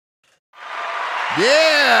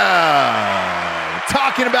Yeah!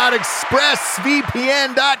 Talking about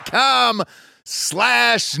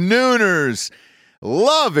expressvpn.com/Nooners.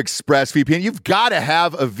 Love ExpressVPN. You've got to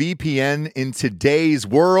have a VPN in today's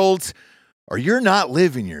world, or you're not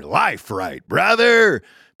living your life right, brother.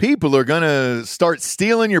 People are going to start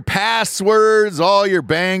stealing your passwords, all your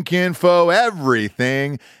bank info,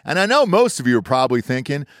 everything. And I know most of you are probably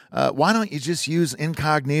thinking, why don't you just use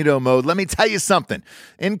incognito mode? Let me tell you something.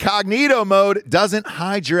 Incognito mode doesn't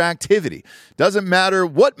hide your activity. Doesn't matter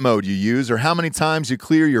what mode you use or how many times you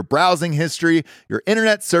clear your browsing history, your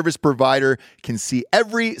internet service provider can see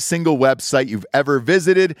every single website you've ever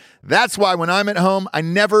visited. That's why when I'm at home, I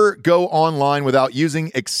never go online without using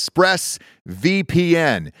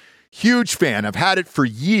ExpressVPN. Huge fan. I've had it for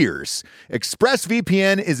years.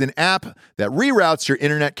 ExpressVPN is an app that reroutes your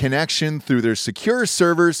internet connection through their secure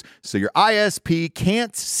servers so your ISP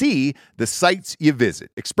can't see the sites you visit.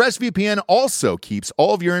 ExpressVPN also keeps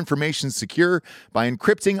all of your information secure by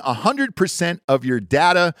encrypting 100% of your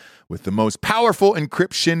data with the most powerful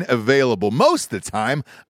encryption available. Most of the time,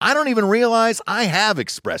 I don't even realize I have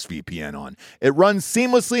ExpressVPN on. It runs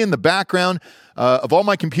seamlessly in the background of all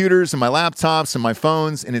my computers and my laptops and my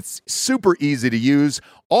phones, and it's super easy to use.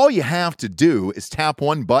 All you have to do is tap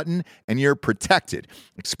one button and you're protected.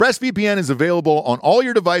 ExpressVPN is available on all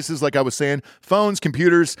your devices, like I was saying, phones,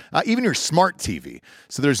 computers, even your smart TV.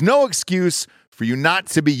 So there's no excuse for you not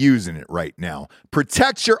to be using it right now.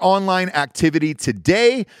 Protect your online activity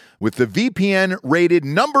today with the VPN rated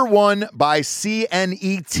 #1 by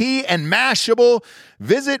CNET and Mashable.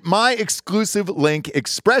 Visit my exclusive link,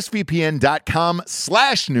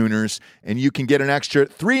 expressvpn.com/Nooners, and you can get an extra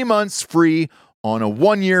 3 months free on a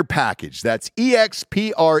 1-year package. That's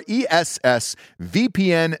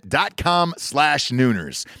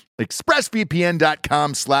expressvpn.com/Nooners.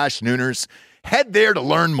 expressvpn.com/Nooners. Head there to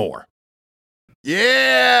learn more.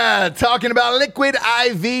 Yeah, talking about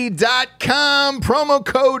liquidiv.com, promo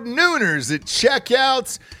code Nooners at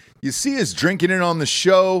checkout. You see us drinking it on the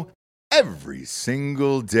show every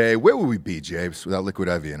single day. Where would we be, Jabes, without Liquid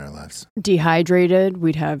IV in our lives? Dehydrated,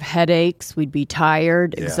 we'd have headaches, we'd be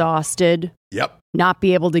tired, exhausted. Yep. Not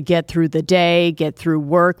be able to get through the day, get through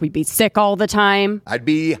work. We'd be sick all the time. I'd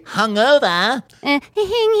be hungover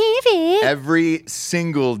every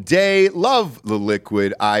single day. Love the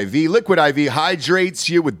Liquid IV. Liquid IV hydrates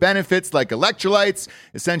you with benefits like electrolytes,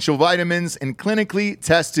 essential vitamins, and clinically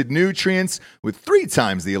tested nutrients with 3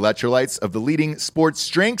 times the electrolytes of the leading sports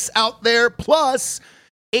drinks out there, plus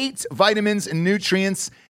 8 vitamins and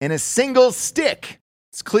nutrients in a single stick.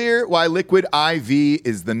 It's clear why Liquid IV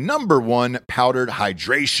is the #1 powdered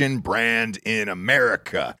hydration brand in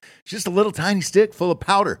America. Just a little tiny stick full of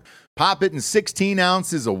powder. Pop it in 16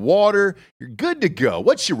 ounces of water. You're good to go.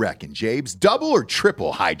 What you reckon, Jabes? Double or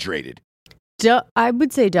triple hydrated? I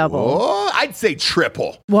would say double. Oh, I'd say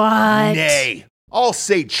triple. What? Nay, I'll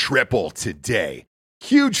say triple today.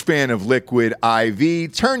 Huge fan of Liquid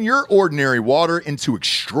IV. Turn your ordinary water into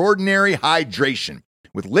extraordinary hydration.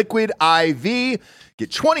 With Liquid IV,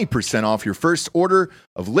 get 20% off your first order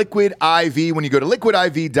of Liquid IV when you go to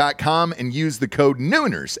liquidiv.com and use the code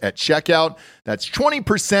Nooners at checkout. That's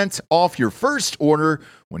 20% off your first order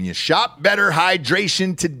when you shop Better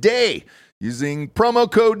Hydration today using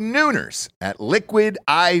promo code Nooners at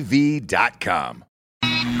liquidiv.com.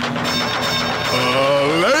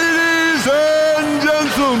 Ladies and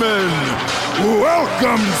gentlemen,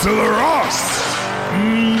 welcome to the Ross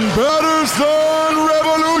Patterson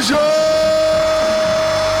Revolution!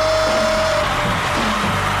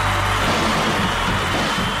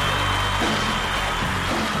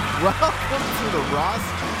 Welcome to the Ross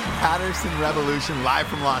Patterson Revolution, live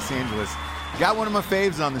from Los Angeles. Got one of my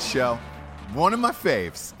faves on the show. One of my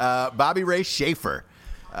faves, Bobby Ray Schaefer.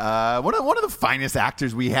 One of the finest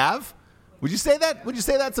actors we have. Would you say that? Would you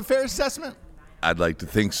say that's a fair assessment? I'd like to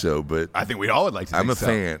think so, but I think we all would like to think so.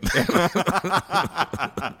 I'm a fan.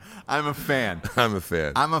 I'm a fan. I'm a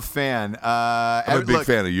fan. I'm a fan. I'm a big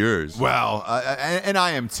fan of yours. Well, and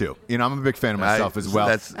I am too. You know, I'm a big fan of myself as well.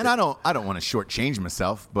 And I don't want to shortchange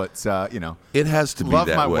myself, but you know, it has to be love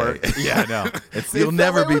that my way. work. Yeah, I know. You'll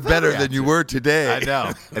never be better than you were today. I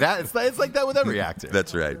know. It's like that with every actor.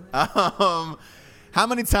 That's right. How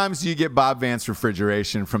many times do you get Bob Vance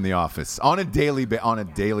refrigeration from the office on a daily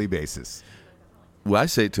basis? Well, I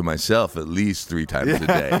say it to myself at least 3 times a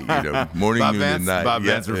day. You know, morning, noon, and night. Bob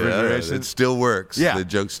Vance refrigeration. It still works. Yeah. The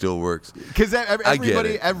joke still works. Because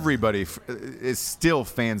everybody is still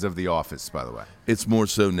fans of The Office, by the way. It's more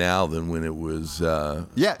so now than when it was. It was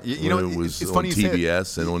it's on funny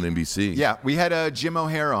TBS and on NBC. Yeah, we had Jim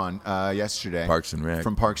O'Hare on yesterday. Parks and Rec.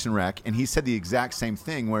 From Parks and Rec, and he said the exact same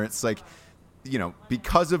thing, where it's like,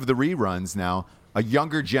 because of the reruns now, the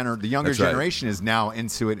younger That's right. generation is now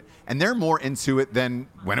into it, and they're more into it than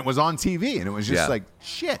when it was on TV, and it was just like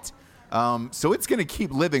shit. So it's going to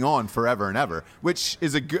keep living on forever and ever, which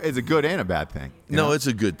is a good and a bad thing. you know? It's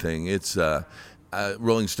a good thing. It's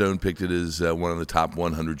Rolling Stone picked it as one of the top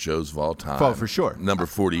 100 shows of all time. Oh, for sure. Number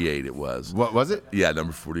 48 it was. What was it? Yeah,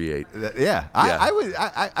 number 48. Yeah.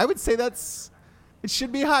 I would say it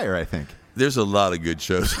should be higher, I think. There's a lot of good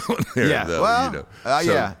shows on there, Yeah, though. well,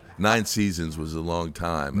 yeah. 9 seasons was a long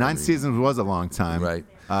time. 9 seasons was a long time. Right.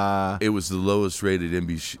 It was the lowest rated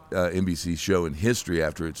NBC show in history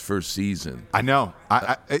after its first season. I know.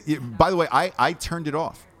 By the way, I turned it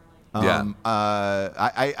off.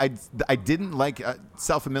 I didn't like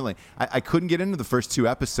self-admittedly. I couldn't get into the first 2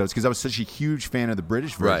 episodes because I was such a huge fan of the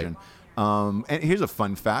British version. Right. And here's a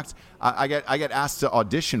fun fact: I got asked to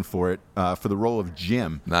audition for it for the role of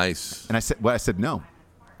Jim. Nice. And I said no.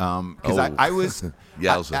 Because I was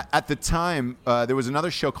at the time there was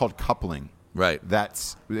another show called Coupling. Right.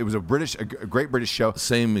 It was a great British show.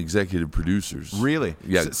 Same executive producers. Really?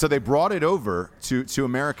 Yeah. So they brought it over to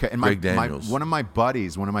America, and Greg Daniels. one of my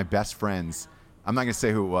buddies, one of my best friends, I'm not going to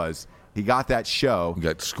say who it was, he got that show.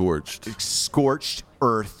 Got scorched. Scorched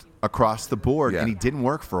earth across the board, Yeah. and he didn't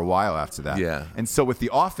work for a while after that. Yeah. And so with The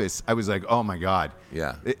Office, I was like, oh my God.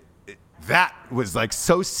 Yeah. That was like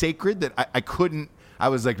so sacred that I couldn't. I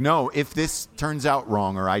was like, no, if this turns out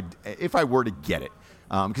wrong, or if I were to get it,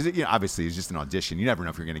 because obviously it's just an audition. You never know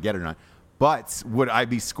if you're going to get it or not. But would I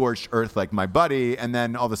be scorched earth like my buddy, and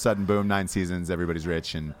then all of a sudden, boom, 9 seasons, everybody's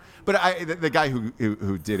rich? But the guy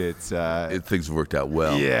who did it, Things have worked out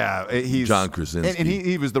well. yeah, he's John Krasinski. and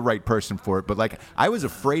he was the right person for it. But like, I was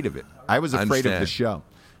afraid of it. I was afraid of the show.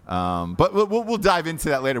 But we'll dive into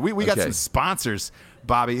that later. We got Okay. some sponsors,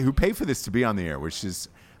 Bobby, who pay for this to be on the air, which is.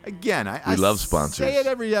 Again, I love sponsors. say it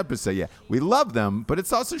every episode. Yeah, we love them, but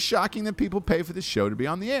it's also shocking that people pay for the show to be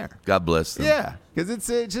on the air. God bless them. Yeah, because it's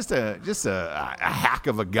just a hack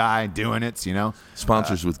of a guy doing it,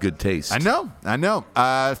 Sponsors with good taste. I know.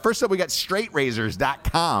 First up, we got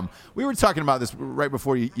straightrazors.com. We were talking about this right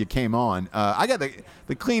before you came on. I got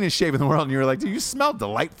the cleanest shave in the world, and you were like, dude, you smell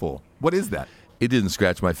delightful. What is that? It didn't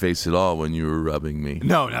scratch my face at all when you were rubbing me.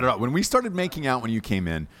 No, not at all. When we started making out when you came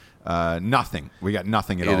in, nothing. We got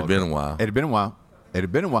nothing at all. It had been a while. It had been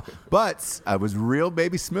a while. But I was real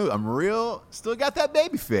baby smooth. Still got that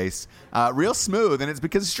baby face. Real smooth, and it's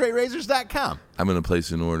because of straightrazors.com. I'm going to place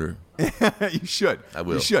an order. You should. I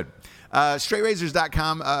will. You should.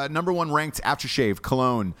 Straightrazors.com, #1 ranked aftershave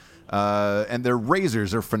cologne. And their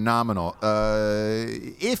razors are phenomenal.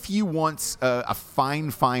 If you want a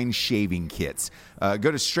fine shaving kit, go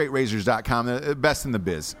to straightrazors.com. Best in the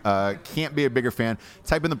biz. Can't be a bigger fan.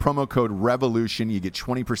 Type in the promo code REVOLUTION. You get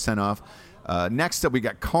 20% off. Next up, we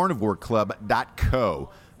got carnivoreclub.co.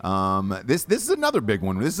 This is another big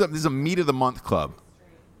one. This is a meat of the month club.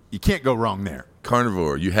 You can't go wrong there.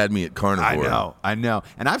 Carnivore. You had me at Carnivore. I know.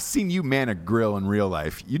 And I've seen you man a grill in real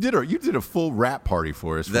life. You did a full wrap party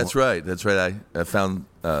for us. That's right. I found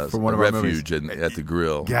one a of our refuge at the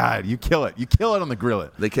grill. God, you kill it. You kill it on the grill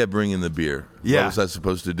it. They kept bringing the beer. Yeah. What was I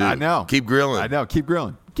supposed to do? I know. Keep grilling. I know. Keep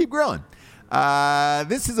grilling. They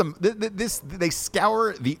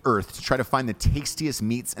scour the earth to try to find the tastiest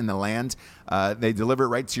meats in the land. They deliver it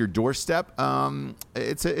right to your doorstep.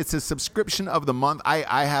 It's a subscription of the month.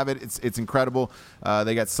 I have it. It's incredible.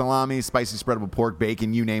 They got salami, spicy spreadable pork,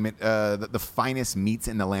 bacon, you name it. The finest meats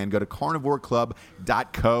in the land. Go to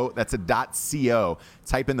carnivoreclub.co. That's a .co.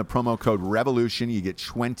 Type in the promo code REVOLUTION. You get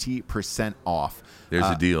 20% off. There's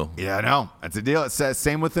a deal. Yeah, I know. That's a deal. It says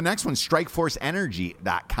same with the next one,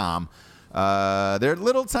 strikeforceenergy.com. They're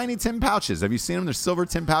little tiny tin pouches. Have you seen them? They're silver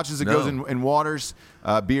tin pouches. It goes in waters,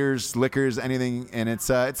 beers, liquors, anything, and it's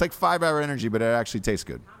like 5-hour energy, but it actually tastes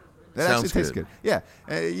good. Sounds tastes good. Yeah,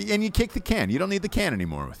 and you kick the can. You don't need the can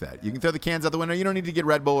anymore with that. You can throw the cans out the window. You don't need to get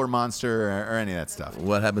Red Bull or Monster or any of that stuff.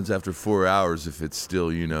 What happens after 4 hours if it's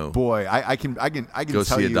still, Boy, I can go tell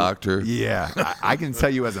see a you, doctor? Yeah, I can tell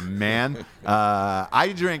you as a man,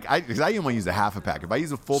 I drink because I only use a half a pack. If I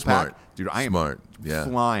use a full pack, dude, I am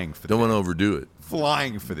flying for the Don't day. want to overdo it.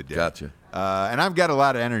 Flying for the day. Gotcha. And I've got a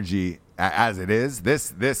lot of energy as it is.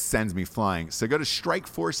 This sends me flying. So go to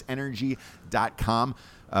strikeforceenergy.com.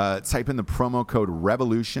 Type in the promo code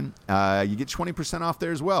REVOLUTION. You get 20% off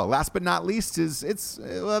there as well. Last but not least this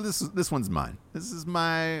one's mine. This is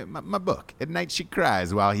my book. At Night She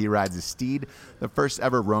Cries While He Rides a Steed, the first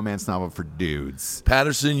ever romance novel for dudes.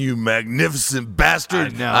 Patterson, you magnificent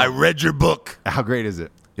bastard. I know. I read your book. How great is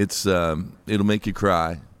it? It's it'll make you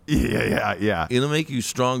cry. Yeah. It'll make you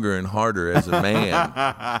stronger and harder as a man,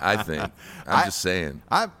 I think. I'm just saying.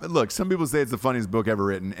 Look, some people say it's the funniest book ever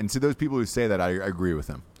written, and to those people who say that, I agree with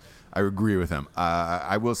them.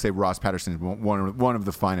 I will say Ross Patterson is one of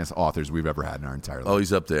the finest authors we've ever had in our entire life. Oh,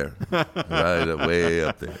 he's up there. Way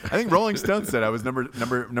up there. I think Rolling Stone said I was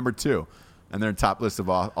number 2. And their top list of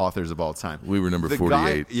authors of all time. We were number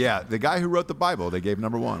 48. The guy who wrote the Bible, they gave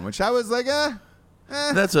number 1, which I was like,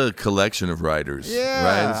 That's a collection of writers,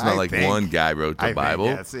 right? It's not one guy wrote the Bible.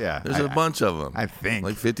 There's a bunch of them. I think.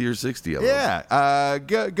 Like 50 or 60 of them. Yeah.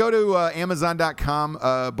 Go to Amazon.com,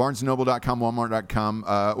 BarnesandNoble.com,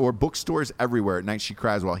 Walmart.com, or bookstores everywhere. At night she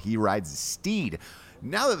cries while he rides a steed.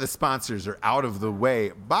 Now that the sponsors are out of the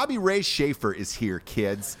way, Bobby Ray Schaefer is here,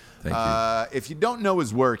 kids. Thank you. If you don't know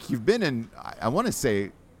his work, you've been in, I want to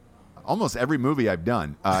say, almost every movie I've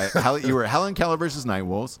done. You were Helen Keller versus Night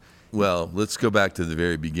Wolves. Well, let's go back to the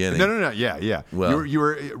very beginning. No. Yeah. Well, you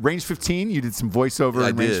were Range 15. You did some voiceover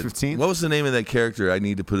in Range 15. What was the name of that character? I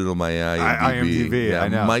need to put it on my IMDb. Yeah, I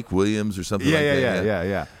know. Mike Williams or something like that.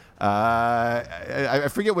 Yeah. I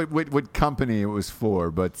forget what company it was for,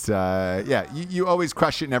 but you always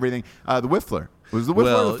crush it and everything. The Whiffler. Was the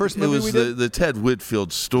Whiffler the first movie we did? It was the Ted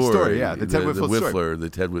Whitfield story. The Ted Whitfield story. The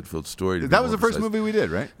Ted Whitfield story. That was the first movie we did,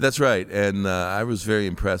 right? That's right, and I was very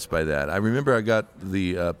impressed by that. I remember I got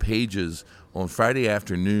the pages on Friday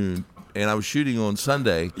afternoon, and I was shooting on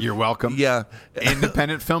Sunday. You're welcome. Yeah.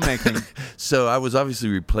 Independent filmmaking. So I was obviously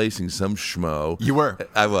replacing some schmo. You were.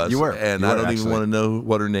 I was. You were. And I don't even want to know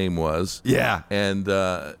what her name was. Yeah. And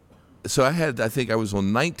so I think I was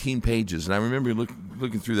on 19 pages, and I remember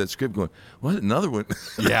looking through that script going, what, another one?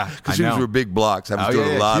 Yeah, because these were big blocks. I was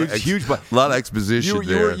doing a lot of exposition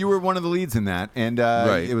there. You were one of the leads in that, and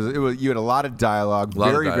right. it was you had a lot of dialogue,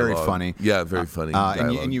 very funny. Yeah, very funny.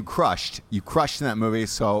 And you crushed in that movie.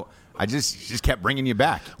 So I just kept bringing you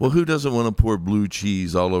back. Well, who doesn't want to pour blue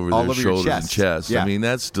cheese all over their shoulders and chest? Yeah. I mean,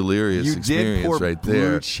 that's delirious experience pour right blue there.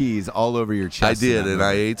 Blue cheese all over your chest. I did, and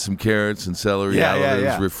I ate some carrots and celery out of it. It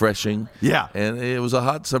was refreshing. Yeah. And it was a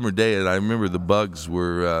hot summer day, and I remember the bugs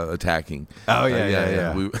were attacking. Oh,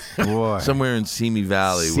 yeah. Boy. Somewhere in Simi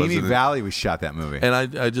Valley. Simi Valley, we shot that movie. And I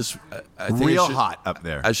think real hot up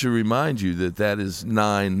there. I should remind you that is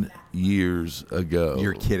 9 years ago.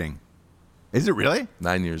 You're kidding. Is it really?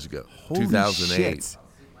 9 years ago. Holy 2008. Shit.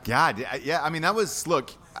 God, yeah. I mean, that was,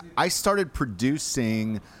 look, I started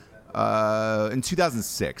producing in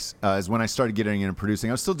 2006 is when I started getting into producing.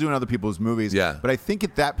 I was still doing other people's movies. Yeah. But I think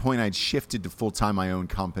at that point I'd shifted to full-time my own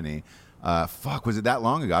company. Was it that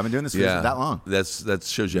long ago? I've been doing this for that long. That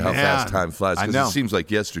shows you how fast time flies. I know. It seems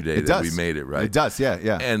like yesterday that we made it, right? It does,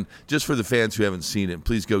 yeah. And just for the fans who haven't seen it,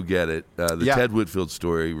 please go get it. Ted Whitfield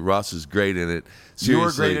story. Ross is great in it.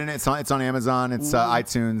 Seriously. You're great in it. It's on Amazon. It's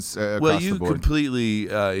iTunes. Across the board. Completely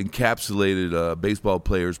encapsulated a baseball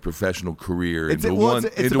player's professional career into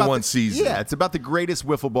one season. Yeah, it's about the greatest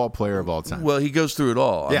wiffle ball player of all time. Well, he goes through it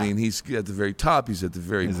all. Yeah. I mean, he's at the very top. He's at the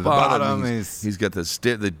very bottom. He's got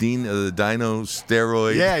the dean of the Dino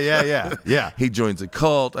steroid. Yeah. He joins a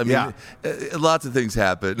cult. I mean, lots of things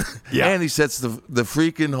happen. Yeah. And he sets the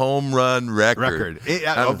freaking home run record. Of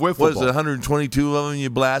wiffle what is ball. it, 122 of them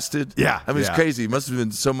you blasted? Yeah. I mean, it's crazy. It must have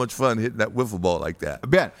been so much fun hitting that wiffle ball like that.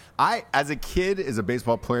 Ben, as a kid, as a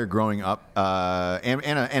baseball player growing up, and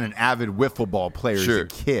an avid wiffle ball player as a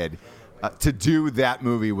kid, to do that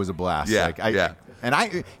movie was a blast. Yeah. And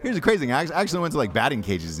here's the crazy thing. I actually went to like batting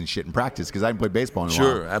cages and shit in practice because I hadn't played baseball in a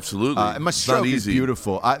while. Sure, absolutely. And my stroke is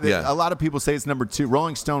beautiful. A lot of people say it's number 2.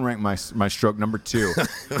 Rolling Stone ranked my stroke number 2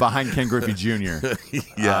 behind Ken Griffey Jr.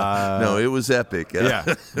 No, it was epic. Yeah.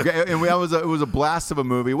 And it was a blast of a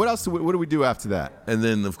movie. What else? What do we do after that? And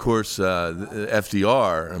then, of course,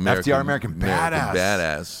 FDR, American Badass.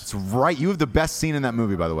 That's right. You have the best scene in that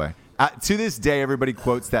movie, by the way. To this day, everybody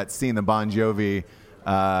quotes that scene, the Bon Jovi.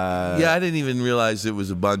 I didn't even realize it was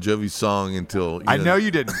a Bon Jovi song until I know you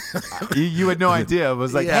didn't. you had no idea. It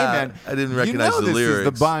was like, hey man, I didn't recognize the lyrics. This is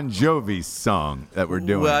the Bon Jovi song that we're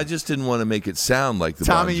doing. Well, I just didn't want to make it sound like the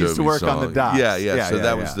Tommy Bon Jovi used to work song. on the docks. So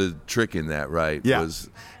that was the trick in that, right? Yeah. Was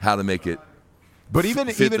how to make it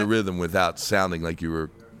fit the rhythm without sounding like you were.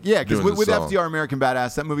 Yeah, because with song. FDR American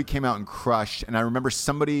Badass, that movie came out and crushed. And I remember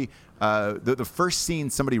somebody the first scene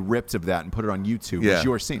somebody ripped of that and put it on YouTube was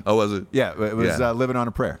your scene. Oh, was it? Yeah, it was Living on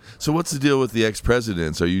a Prayer. So what's the deal with the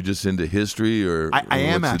ex-presidents? Are you just into history, or I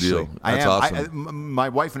am what's the actually. deal? I That's am. awesome. My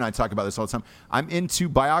wife and I talk about this all the time. I'm into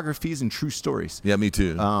biographies and true stories. Yeah, me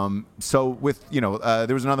too. So with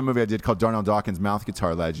there was another movie I did called Darnell Dawkins, Mouth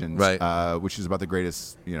Guitar Legends, right. Which is about the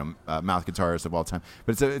greatest mouth guitarist of all time.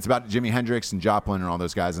 But it's about Jimi Hendrix and Joplin and all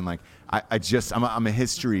those guys. And like I'm a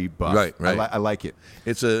history buff. Right. I like it.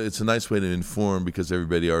 It's a nice way to inform because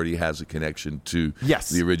everybody already has a connection to Yes.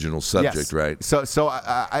 the original subject, Yes. right? So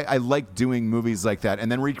I like doing movies like that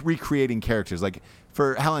and then recreating characters. Like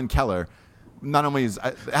for Helen Keller, not only is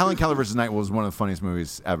Helen Keller versus Night Wolves one of the funniest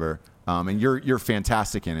movies ever. And you're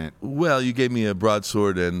fantastic in it. Well, you gave me a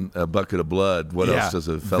broadsword and a bucket of blood. What else does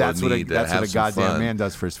a fellow need to that's have what a some goddamn fun? man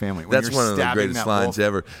does for his family. When That's you're one of the stabbing greatest that lines wolf,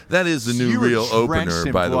 ever. That is the new you were real drenched opener,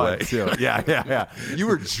 in by the blood, way. Too. Yeah. You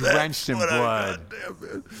were drenched in blood.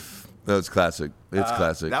 No, it's classic. It's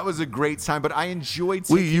classic. That was a great time, but I enjoyed.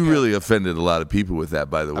 You really offended a lot of people with that,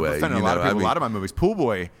 by the way. I've offended a lot of people. A lot of my movies. Pool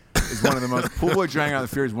Boy is one of the most. Pool Boy Drowning Out the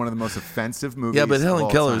Fury is one of the most offensive movies. Yeah, but Helen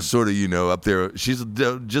Keller time. is sort of up there. She's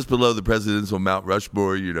just below the presidents on Mount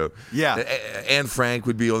Rushmore. Yeah. Anne Frank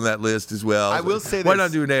would be on that list as well. I will say why this.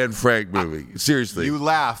 not do an Anne Frank movie? Seriously, You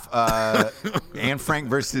laugh. Anne Frank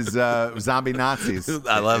versus zombie Nazis.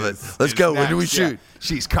 I love it. Let's go. When do we shoot?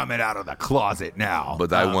 She's coming out of the closet now.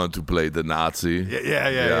 But I want to play the Nazi.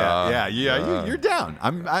 Yeah. You're down.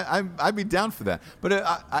 I'd be down for that. But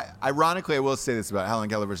ironically, I will say this about Helen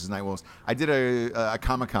Keller versus Night Wolves. I did a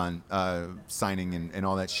Comic-Con signing and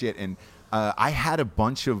all that shit, and I had a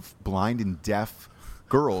bunch of blind and deaf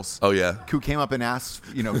girls. Oh yeah. Who came up and asked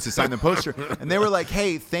to sign the poster, and they were like,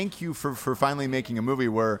 "Hey, thank you for finally making a movie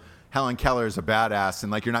where Helen Keller is a badass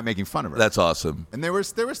and like you're not making fun of her." That's awesome. And they were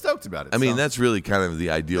stoked about it. I mean, that's really kind of the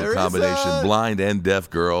ideal There is combination: blind and deaf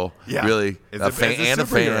girl. Yeah. Really, It's a fan and a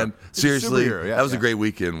fan. It's a Seriously, superhero, yeah, that was a yeah. great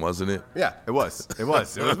weekend, wasn't it? Yeah, it was. It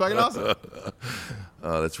was fucking awesome.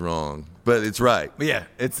 Oh, that's wrong, but it's right. Yeah,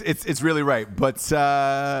 it's really right. But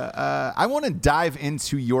I want to dive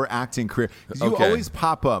into your acting career because you Okay. always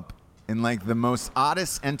pop up in like the most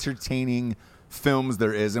oddest, entertaining films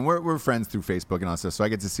there is, and we're friends through Facebook and all that stuff, so I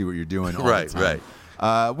get to see what you're doing all Right, the time.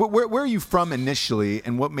 right. Where are you from initially,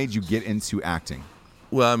 and what made you get into acting?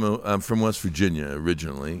 Well, I'm from West Virginia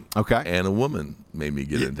originally. Okay. And a woman made me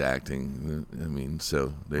get into acting. I mean,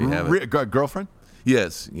 so there you have it. Girlfriend?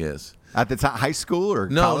 Yes. At the time, high school or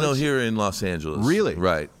No, college? here in Los Angeles. Really?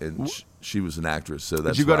 Right. And she was an actress, so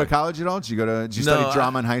that's Did you go why. to college at all? Did you No, study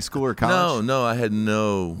drama in high school or college? No, I had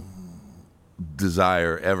no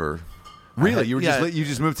desire ever. Really? You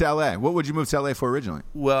just moved to LA. What would you move to LA for originally?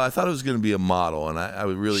 Well, I thought I was going to be a model, and I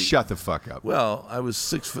would really Shut the fuck up. Well, I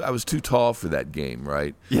was I was too tall for that game,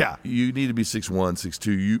 right? Yeah. You need to be 6'1",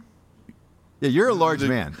 6'2". Yeah, you're a large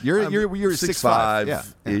man. You're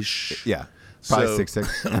 6'5" ish. Yeah. Probably So-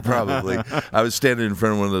 6'6". Probably. I was standing in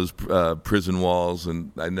front of one of those prison walls,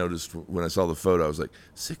 and I noticed when I saw the photo, I was like,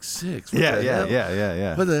 6'6".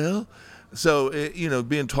 Yeah. What the hell? So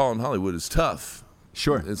being tall in Hollywood is tough.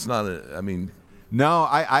 Sure. It's not No,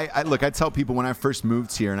 I look. I tell people when I first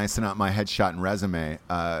moved here and I sent out my headshot and resume.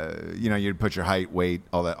 You'd put your height, weight,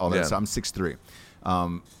 all that. Yeah. So I'm 6'3".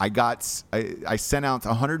 I sent out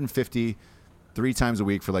 150 3 times a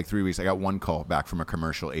week for like 3 weeks. I got one call back from a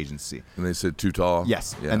commercial agency. And they said too tall.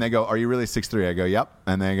 Yes. Yeah. And they go, "Are you really 6'3"? I go, "Yep."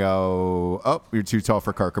 And they go, "Oh, you're too tall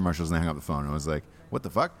for car commercials." And they hang up the phone. I was like, "What the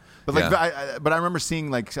fuck?" But like, Yeah. but I remember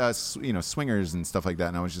seeing like swingers and stuff like that,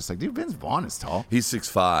 and I was just like, "Dude, Vince Vaughn is tall." He's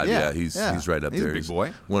 6'5". Yeah, He's yeah. right up He's a there. big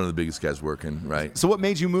boy. One of the biggest guys working. Right. So what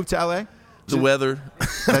made you move to LA? The weather.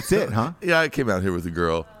 That's it, huh? Yeah, I came out here with a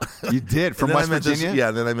girl. You did from And then West I met Virginia.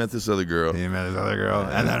 Yeah, then I met this other girl. You met this other girl,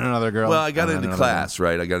 and then another girl. Well, I got and then into another class,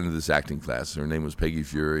 right? I got into this acting class. Her name was Peggy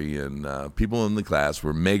Fury, and people in the class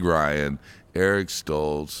were Meg Ryan, Eric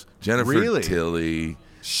Stoltz, Jennifer Really? Tilly, girl.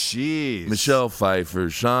 Jeez. Michelle Pfeiffer,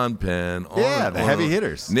 Sean Penn. on Yeah, and the on. heavy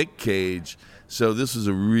hitters. Nick Cage. So this was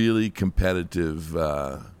a really competitive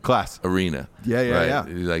Class. arena. Yeah, yeah, right?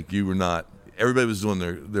 yeah. Like you were not. Everybody was doing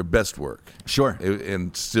their best work. Sure.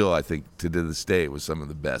 And still, I think to this day, it was some of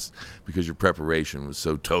the best because your preparation was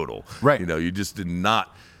so total. Right. You just did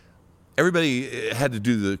not. Everybody had to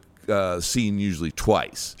do the scene usually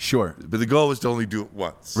twice. Sure. But the goal was to only do it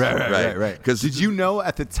once. Right. Because Did you know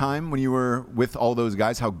at the time when you were with all those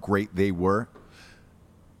guys how great they were?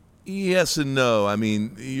 Yes and no. I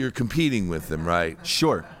mean, you're competing with them, right?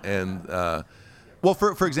 Sure. And Well,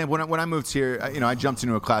 for example, when I moved here, I jumped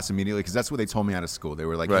into a class immediately because that's what they told me out of school. They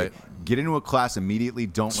were like, Right. hey, get into a class immediately.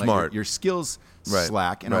 Don't let Smart. your skills Right.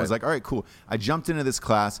 slack. And I Right. was like, all right, cool. I jumped into this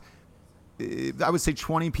class. I would say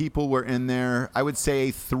 20 people were in there. I would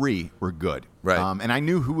say 3 were good. Right. And I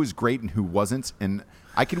knew who was great and who wasn't, and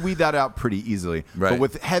I could weed that out pretty easily. Right. But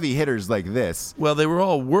with heavy hitters like this, Well, they were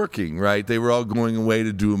all working, right? They were all going away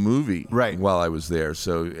to do a movie, Right. while I was there.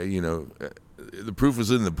 So the proof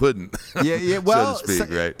was in the pudding. yeah. Well, so to speak,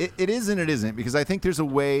 right? it is and it isn't, because I think there's a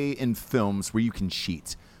way in films where you can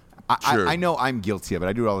cheat. Sure. I know I'm guilty of it.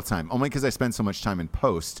 I do it all the time, only because I spend so much time in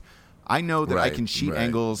post. I know that I Right, can cheat right.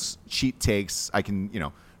 angles, cheat takes. I can,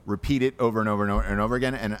 repeat it over and over and over and over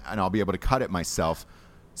again, and I'll be able to cut it myself.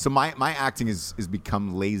 So my acting is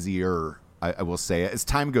become lazier, I will say, as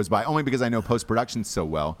time goes by, only because I know post-production so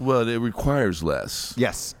well. Well, it requires less.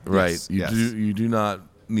 Yes. Right. Yes, You yes. do not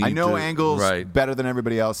need I know to, angles right. better than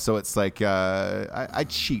everybody else, so it's like I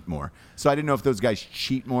cheat more. So I didn't know if those guys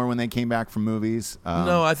cheat more when they came back from movies.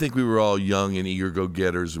 No, I think we were all young and eager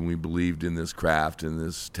go-getters, and we believed in this craft and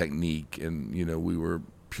this technique, and we were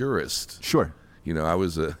purists. Sure. I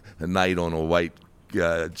was a knight on a white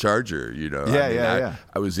charger. Yeah.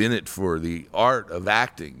 I was in it for the art of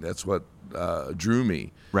acting. That's what drew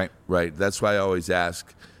me. Right. Right. That's why I always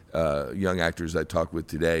ask young actors I talk with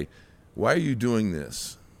today, why are you doing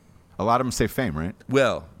this? A lot of them say fame, right?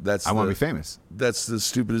 Well, I want to be famous. That's the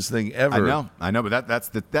stupidest thing ever. I know, but that's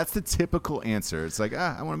the typical answer. It's like,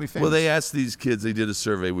 I want to be famous. Well, they asked these kids, they did a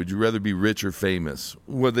survey, would you rather be rich or famous?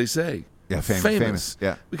 What'd they say? Yeah, famous.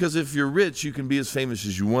 Yeah. Because if you're rich, you can be as famous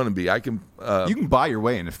as you want to be. I can. You can buy your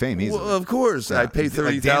way into fame easily. Well, of course. Yeah. I pay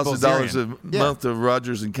Like Dan $30,000 a Bilzerian. month to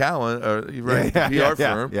Rogers and Cowan, right? Yeah, PR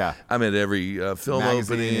firm. yeah. I'm at every film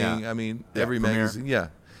Magazine, opening. yeah. I mean, Yeah, every premiere. magazine. Yeah.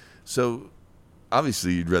 So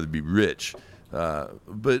obviously, you'd rather be rich,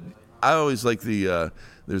 but I always like the.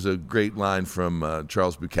 There's a great line from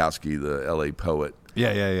Charles Bukowski, the L.A. poet.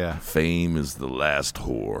 Yeah. Fame is the last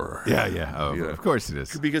whore. Yeah. Oh, Yeah. of course it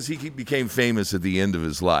is. Because he became famous at the end of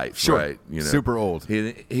his life, Sure. right? Super old.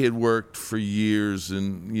 He had worked for years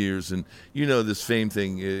and years, and this fame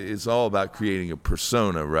thing. It's all about creating a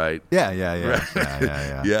persona, right? Yeah.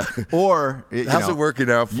 Yeah. Or How's it working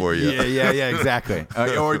out for you? Yeah, exactly.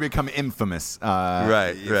 Or you become infamous,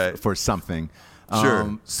 Right. for something.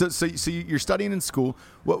 Sure. So you're studying in school.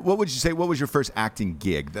 What would you say? What was your first acting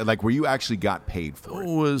gig? Like, where you actually got paid for It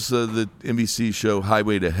it? was the NBC show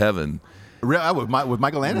Highway to Heaven With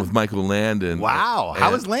Michael Landon. with Michael Landon. Wow. How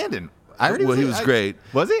And- was Landon? He was great.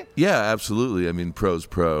 Was he? Yeah, absolutely. I mean, pro's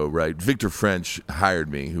pro, right? Victor French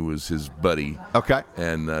hired me, who was his buddy. Okay.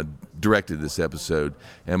 And directed this episode.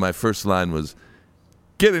 And my first line was,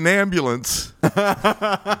 "Get an ambulance."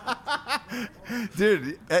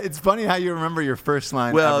 Dude, it's funny how you remember your first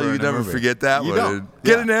line. Well, ever you in a never movie. forget that You one. don't.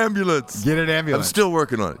 Get Yeah. an ambulance. Get an ambulance. I'm still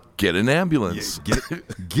working on it. Get an ambulance.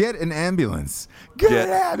 Get an ambulance. Get an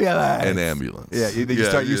ambulance. An ambulance. Yeah,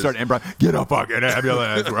 you start improv. Get a fucking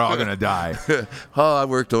ambulance. We're all gonna die. Oh, I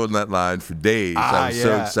worked on that line for days. I was so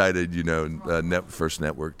yeah. excited. First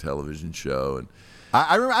network television show, and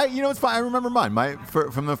I remember. It's fine. I remember mine.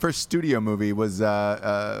 From the first studio movie was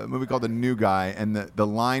a movie called The New Guy, and the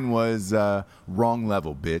line was "Wrong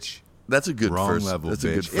level, bitch." that's a good Wrong first. level, That's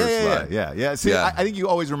bitch. a good first line. Yeah. See, Yeah. I think you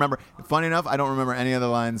always remember. Funny enough, I don't remember any other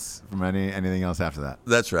lines from anything else after that.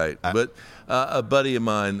 That's right. But a buddy of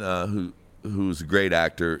mine who's a great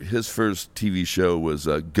actor, his first TV show was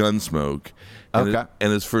Gunsmoke, and, Okay.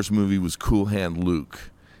 and his first movie was Cool Hand Luke,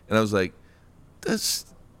 and I was like, that's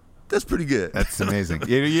pretty good. That's amazing.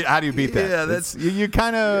 How do you beat that? Yeah, that's- you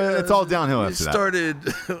kind of. It's all downhill You after that. started.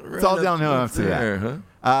 It's all downhill after there, that.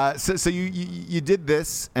 huh? So you did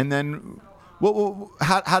this, and then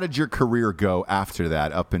how did your career go after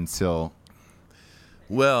that? Up until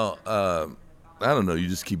Well, I don't know. You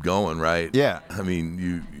just keep going, right? Yeah. I mean,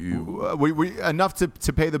 you. were enough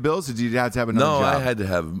to pay the bills, or did you have to have another No, job? I had to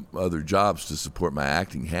have other jobs to support my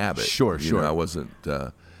acting habit. Sure.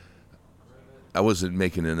 I wasn't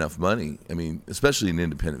making enough money. I mean, especially in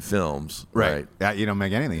independent films, right? Yeah, you don't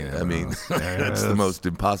make anything. I mean, that's the most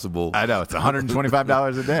impossible. I know it's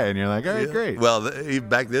 $125 a day, and you're like, all right, great. Well,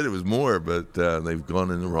 back then it was more, but they've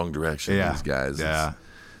gone in the wrong direction. Yeah. These guys. Yeah.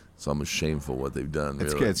 It's almost shameful what they've done.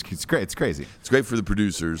 It's really. good. It's great. It's crazy. It's great for the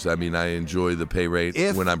producers. I mean, I enjoy the pay rate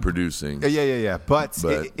when I'm producing. Yeah. But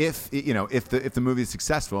But- if the movie is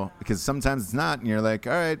successful, because sometimes it's not, and you're like,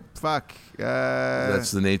 all right, fuck.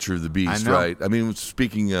 That's the nature of the beast, I know. right? I mean,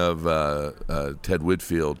 speaking of Ted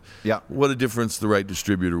Whitfield, Yeah. what a difference the right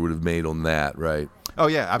distributor would have made on that, right? Oh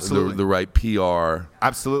yeah, absolutely, The right PR.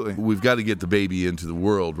 absolutely. We've got to get the baby into the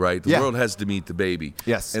world, right? The Yeah. world has to meet the baby.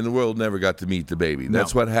 Yes. And the world never got to meet the baby. No.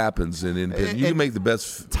 That's what happens in independent. You can And make the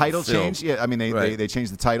best Title film. change. Yeah, I mean they Right.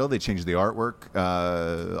 changed the title, they changed the artwork.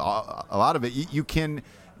 A lot of it. You can.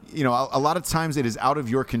 you know, a lot of times it is out of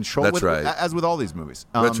your control. That's right. As with all these movies.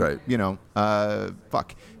 That's right. You know,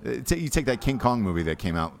 you take that King Kong movie that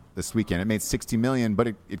came out this weekend. It made $60 million, but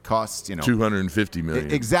it cost, you know, $250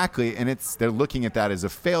 million. Exactly, and they're looking at that as a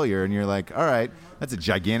failure, and you're like, all right, that's a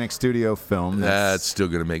gigantic studio film. That's still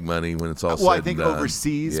going to make money when it's all said I think and done.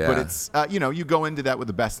 overseas, Yeah. but it's you know, you go into that with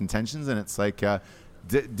the best intentions, and it's like,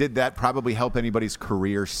 did that probably help anybody's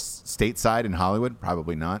career stateside in Hollywood?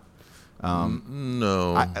 Probably not.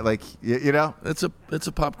 No, you know, it's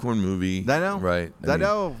a popcorn movie. I know, right? I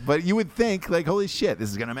know, but you would think like, holy shit,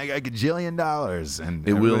 this is gonna make a gajillion dollars, and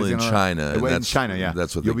It will everybody's in gonna- China, It will in and China, yeah.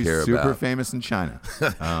 that's what You'll they be care super about. famous in China.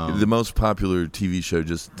 The most popular TV show,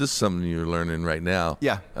 this is something you're learning right now.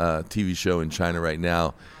 Yeah. TV show in China right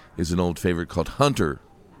now is an old favorite called Hunter.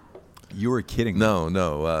 You were kidding.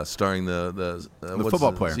 No, starring the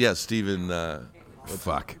football player. Yeah, Stephen.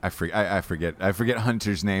 Fuck, I forget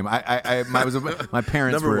Hunter's name. My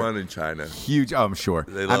parents Number were one in China. huge. Oh, I'm sure.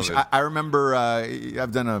 They love it. I remember.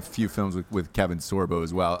 I've done a few films with Kevin Sorbo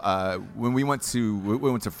as well. When we went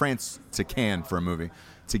to France to Cannes for a movie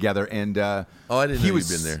together, and I didn't know you'd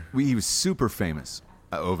been there. He was super famous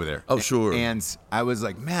over there. Oh, sure. And I was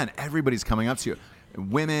like, man, everybody's coming up to you.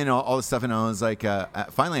 Women, all this stuff, and I was like,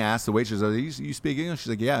 finally, I asked the waitress, "You speak English?" She's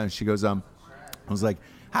like, "Yeah." And she goes, I was like,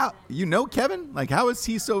 "How you know Kevin? Like, how is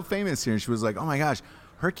he so famous here?" And she was like, "Oh my gosh,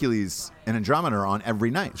 Hercules and Andromeda are on every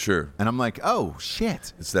night." Sure. And I'm like, "Oh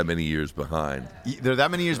shit, It's that many years behind. they're that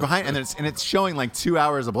many years behind," and it's showing like 2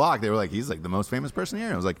 hours a block. They were like, "He's like the most famous person here."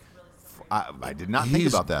 And I was like, I did not think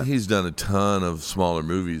about that. He's done a ton of smaller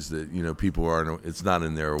movies that people aren't. It's not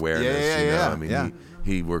in their awareness. Yeah. I mean, Yeah.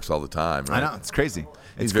 he works all the time. Right? I know, it's crazy.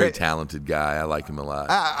 He's It's a very great. talented guy. I like him a lot.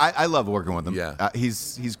 I love working with him. Yeah.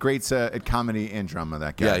 He's great at comedy and drama.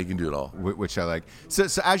 That guy. Yeah, he can do it all. Which I like. So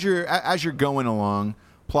as you're going along,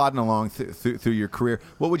 plodding along through your career,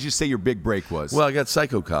 what would you say your big break was? Well, I got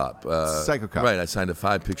Psycho Cop. Psycho Cop. Right. I signed a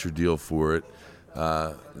 5-picture deal for it.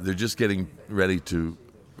 They're just getting ready to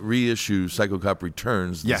reissue Psycho Cop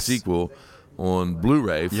Returns, the Yes. sequel, on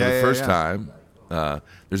Blu-ray for the first time.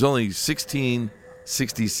 There's only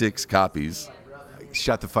 1666 copies.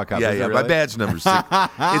 Shut the fuck up. Yeah, Is yeah. it My really? badge number's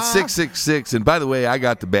it's 666. And by the way, I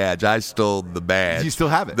got the badge. I stole the badge. You still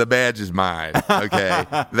have it? The badge is mine. Okay,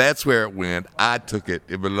 that's where it went. I took it.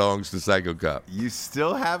 It belongs to Psycho Cop. You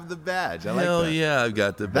still have the badge. I like Hell that. yeah, I've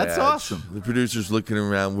got the badge. That's awesome. The producer's looking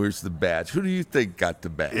around. Where's the badge? Who do you think got the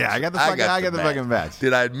badge? Yeah, I got the fucking badge.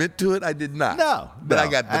 Did I admit to it? I did not. No, but no. I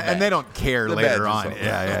got the badge. And they don't care The later badge on. is all-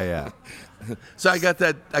 Yeah. So I got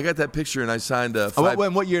that picture, and I signed a.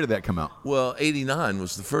 What year did that come out? Well, 89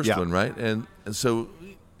 was the first Yeah. one, right? And so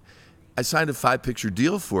I signed a 5-picture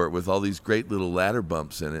deal for it with all these great little ladder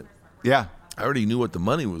bumps in it. Yeah. I already knew what the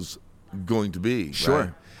money was going to be. Sure. Right?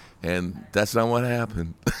 And that's not what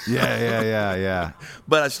happened. Yeah.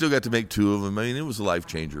 But I still got to make 2 of them. I mean, it was a life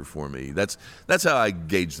changer for me. That's how I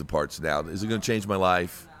gauge the parts now. Is it going to change my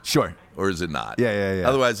life? Sure. Or is it not? Yeah.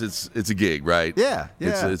 Otherwise, it's a gig, right? Yeah.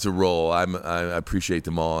 It's a role. I appreciate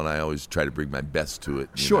them all, and I always try to bring my best to it.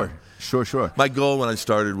 you Sure. know? Sure. My goal when I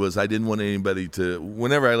started was I didn't want anybody to.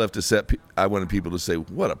 Whenever I left a set, I wanted people to say,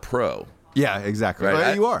 "What a pro!" Yeah, exactly. Right.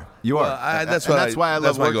 Well, you are. Well, that's why I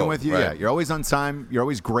love my working goal, with you. right. Yeah, you're always on time. You're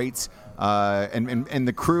always great. And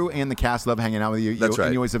the crew and the cast love hanging out with you. That's right.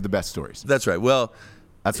 And you always have the best stories. That's right. Well,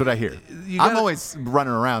 That's what I hear. You I'm gotta- always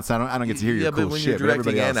running around, so I don't get to hear your yeah, cool but when shit. you're but directing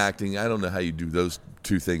everybody and else, acting, I don't know how you do those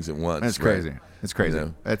 2 things at once. It's right? crazy. It's crazy. You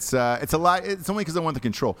know? It's a lot. It's only because I want the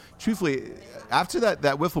control. Truthfully, after that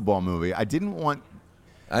wiffle ball movie, I didn't want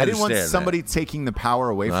understand that. somebody taking the power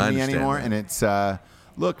away No, I from me understand anymore. that. And it's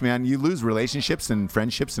look, man, you lose relationships and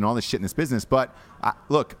friendships and all this shit in this business. But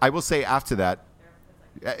look, I will say after that,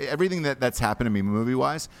 everything that's happened to me movie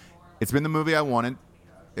wise, it's been the movie I wanted.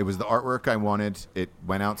 It was the artwork I wanted. It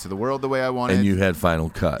went out to the world the way I wanted. And you had final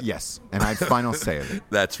cut. Yes, and I had final say of it.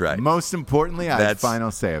 That's right. Most importantly, I had That's-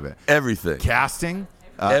 final say of it. Everything. Casting,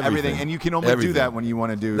 Everything. everything, and you can only do Everything. that when you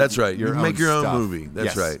want to do. That's right. Your You own make your own stuff. movie.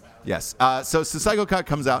 That's Yes. right. Yes. So Psycho Cop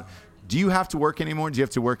comes out. Do you have to work anymore? Do you have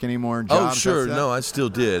to work any more Oh, jobs? sure. after that? No, I still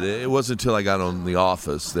did. It wasn't until I got on The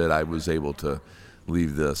Office that I was able to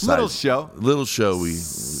leave the side. Little show. Little show.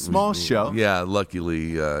 Small show. Yeah,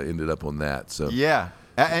 luckily ended up on that. So Yeah.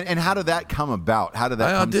 And how did that come about? How did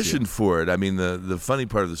that I come to you? auditioned for it. I mean, the funny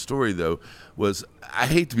part of the story, though, was I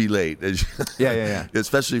hate to be late. Yeah.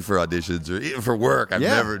 Especially for auditions or even for work. I'm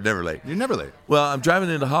Yeah. never late. You're never late. Well, I'm driving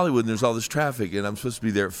into Hollywood, and there's all this traffic, and I'm supposed to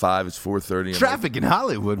be there at 5. It's 4:30. Traffic in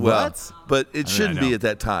Hollywood. Well, what? but it shouldn't know. be at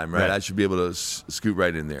that time, right? Right. I should be able to scoot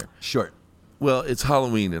right in there. Sure. Well, it's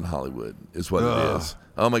Halloween in Hollywood, is what it is.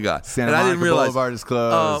 Oh my God! Santa and I Monica didn't realize. Boulevard is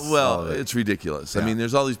closed. Oh well, all of it. it's ridiculous. Yeah. I mean,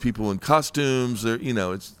 there's all these people in costumes.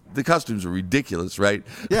 The costumes are ridiculous, right?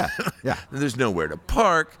 Yeah, yeah. And there's nowhere to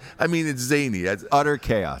park. I mean, it's zany. Utter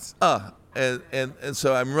chaos. And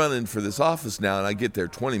so I'm running for this office now, and I get there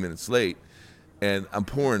 20 minutes late, and I'm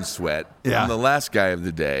pouring sweat. Yeah. I'm the last guy of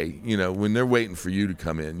the day. When they're waiting for you to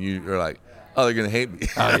come in, you're like, oh, they're gonna hate me.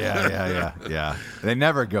 Oh yeah. It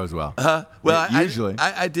never goes well. Well, usually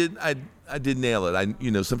I did nail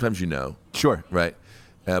it. Sometimes Sure. right?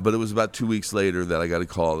 But it was about 2 weeks later that I got a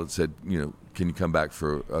call that said, can you come back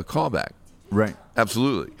for a callback? Right.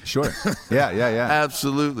 Absolutely. Sure. Yeah.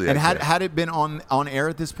 Absolutely. And I can. had it been on air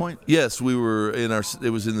at this point? Yes, we were it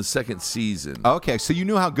was in the second season. Okay, so you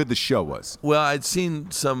knew how good the show was. Well, I'd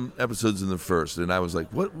seen some episodes in the first, and I was like,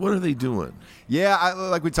 what are they doing? Yeah,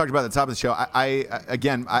 like we talked about at the top of the show.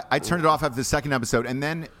 I turned it off after the second episode, and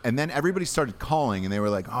then everybody started calling, and they were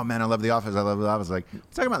like, "Oh man, I love The Office. I love The Office." Like,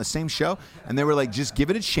 talking about the same show, and they were like, "Just give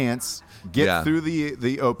it a chance, get through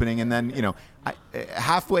the opening, and then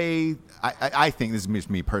halfway." I think this is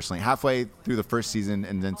just me personally. Halfway through the first season,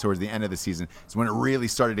 and then towards the end of the season, is when it really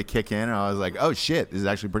started to kick in, and I was like, "Oh shit, this is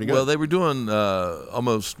actually pretty good." Well, they were doing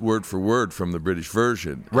almost word for word from the British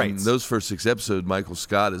version. Right. And those first 6 episodes, Michael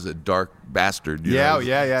Scott is a dark bastard. Yeah, know? He's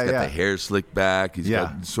got yeah. the hair slicked back. He's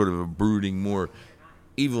got sort of a brooding, more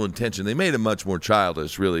evil intention. They made him much more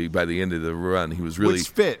childish, really, by the end of the run. He was really... Which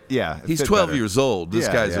fit, yeah. He's fit 12 better. years old. This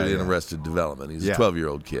guy's in yeah. Arrested Development. He's Yeah. a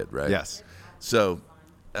 12-year-old kid, right? Yes. So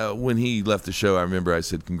when he left the show, I remember I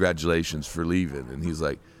said, congratulations for leaving. And he's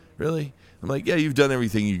like, really? I'm like, yeah, you've done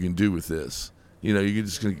everything you can do with this. You're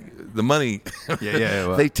just going to... The money... Yeah.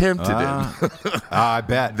 Well, they tempted him. I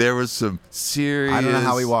bet. There was some serious... I don't know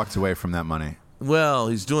how he walked away from that money. Well,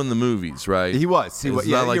 he's doing the movies, right? He was. It's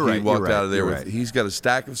Yeah, not like you're he right, walked you're right, out of there you're with... right. He's got a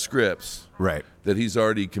stack of scripts Right. that he's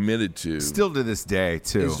already committed to. Still to this day,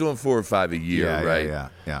 too. He's doing 4 or 5 a year, Yeah, right?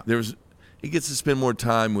 yeah. He gets to spend more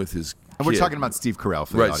time with his And we're kid. talking about Steve Carell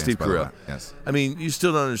for the Right, audience, Steve by the way. Carell. Yes. I mean, you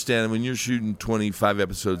still don't understand when you're shooting 25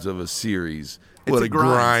 episodes of a series. It's What a a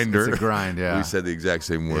grind. grinder. It's a grind, yeah. We said the exact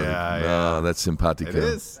same word. Yeah. Oh, that's simpatico. It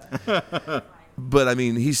is. But, I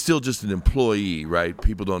mean, he's still just an employee, right?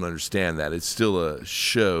 People don't understand that. It's still a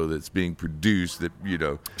show that's being produced that,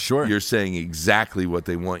 Sure. you're saying exactly what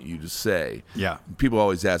they want you to say. Yeah. People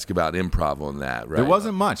always ask about improv on that, right? There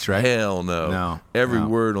wasn't much, right? Hell no. No. Every No.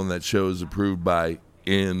 word on that show is approved by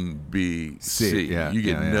NBC. Yeah, You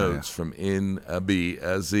get yeah, notes from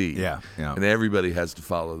NBC. Yeah. And everybody has to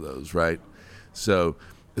follow those, right? So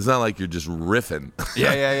it's not like you're just riffing.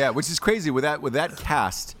 Yeah. Which is crazy with that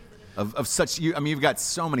cast of such. You've got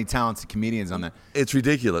so many talented comedians on there. It's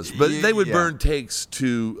ridiculous. But they would Yeah. burn takes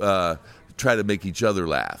to try to make each other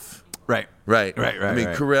laugh. Right. Right. Right. I mean,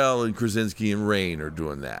 right. Carell and Krasinski and Rain are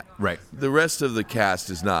doing that. Right. The rest of the cast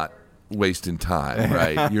is not wasting time,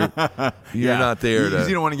 right? You're not there to...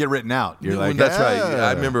 You don't want to get written out. You're like, that's right. "Ah."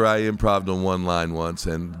 I remember I improv'd on one line once,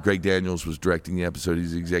 and Greg Daniels was directing the episode.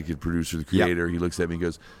 He's the executive producer, the creator. He looks at me and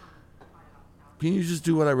goes, "Can you just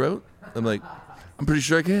do what I wrote?" I'm like, "I'm pretty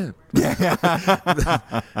sure I can."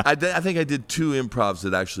 I think I did 2 improvs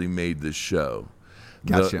that actually made this show.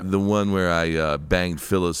 Gotcha. The one where I banged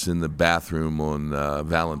Phyllis in the bathroom on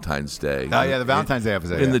Valentine's Day. Oh yeah, the Valentine's Day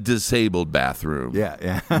episode. In the disabled bathroom.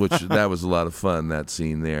 Yeah. Which that was a lot of fun, that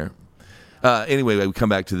scene there. Anyway, we come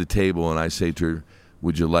back to the table and I say to her,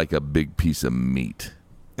 "Would you like a big piece of meat?"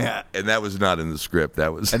 Yeah. And that was not in the script.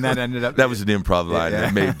 That was And that ended up- that was an improv line Yeah.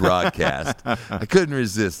 that made broadcast. I couldn't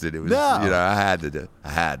resist it. It was No. I had to.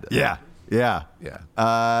 Yeah.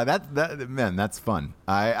 Man, that's fun.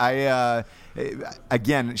 I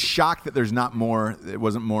again shocked that there's not more. It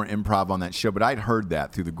wasn't more improv on that show, but I'd heard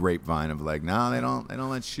that through the grapevine of like, no, they don't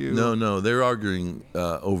let you. No, they're arguing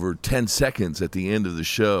over 10 seconds at the end of the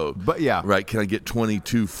show. But yeah. Right, can I get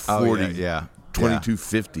 22:40? Yeah.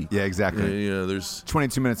 22:50. Yeah, exactly. There's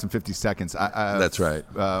 22 minutes and 50 seconds. That's right.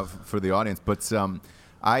 For the audience, but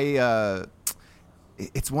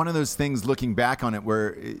it's one of those things looking back on it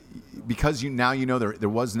where because there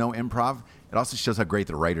was no improv. It also shows how great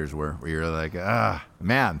the writers were. Where you're like,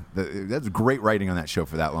 man, that's great writing on that show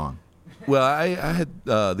for that long. Well, I had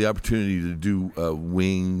the opportunity to do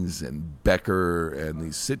Wings and Becker and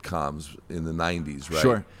these sitcoms in the 90s, right?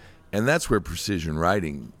 Sure. And that's where precision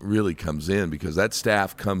writing really comes in because that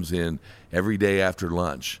staff comes in every day after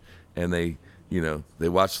lunch and they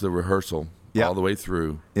watch the rehearsal all the way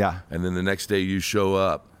through. Yeah. And then the next day you show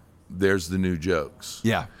up, there's the new jokes.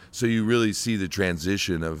 Yeah. So you really see the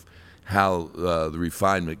transition of how the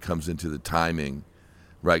refinement comes into the timing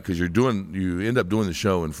right? Because you end up doing the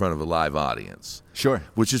show in front of a live audience. Sure.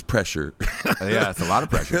 Which is pressure. Yeah, it's a lot of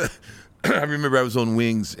pressure. I remember I was on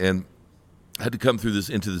Wings and I had to come into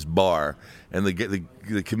this bar, and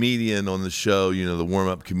the comedian on the show, the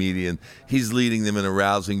warm-up comedian, he's leading them in a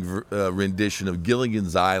rousing rendition of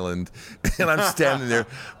Gilligan's Island, and I'm standing there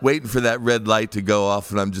waiting for that red light to go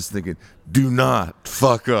off, and I'm just thinking, do not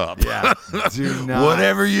fuck up. Yeah, do not.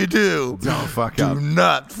 Whatever you do, don't fuck up. Do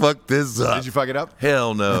not fuck this up. Did you fuck it up?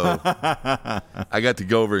 Hell no. I got to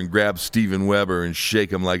go over and grab Steven Weber and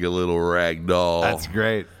shake him like a little rag doll. That's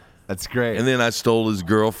great. That's great. And then I stole his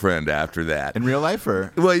girlfriend after that. In real life,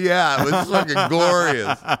 or? Well, yeah, it was fucking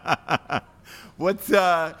glorious.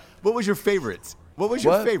 What was your favorites? What was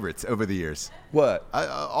your favorites over the years? What?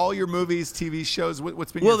 All your movies, TV shows.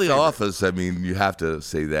 What's been your favorite? The Office. I mean, you have to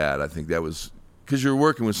say that. I think that was because you're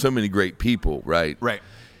working with so many great people, right? Right.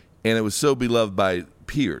 And it was so beloved by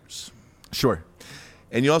peers. Sure.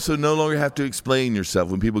 And you also no longer have to explain yourself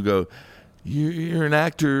when people go, You're an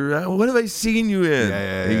actor. What have I seen you in?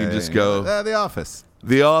 Yeah, you can just go. The Office.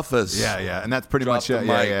 The Office. Yeah, and that's pretty Drop much the it.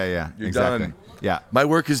 mic. Yeah. You're exactly. done. Yeah. My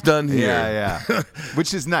work is done here. Yeah.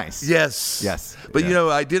 Which is nice. Yes. But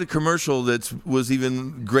I did a commercial that was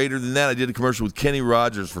even greater than that. I did a commercial with Kenny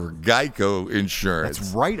Rogers for Geico Insurance.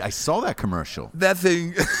 That's right. I saw that commercial. That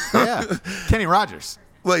thing. Yeah. Kenny Rogers.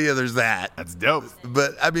 Well, yeah, there's that. That's dope.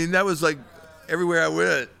 But I mean, that was like everywhere I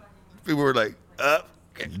went, people were like,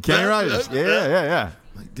 Kenny Rogers. Yeah.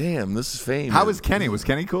 Like, damn, this is fame. How was Kenny? Was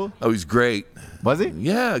Kenny cool? Oh, he's great. Was he?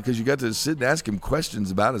 Yeah, because you got to sit and ask him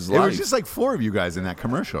questions about his life. It was just like 4 of you guys in that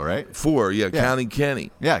commercial, right? 4, counting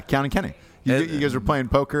Kenny. Yeah, counting Kenny. You guys were playing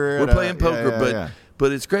poker. We're playing poker,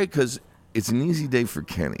 but it's great because it's an easy day for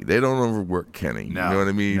Kenny. They don't overwork Kenny. No, you know what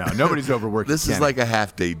I mean? No, nobody's overworking This Kenny. is like a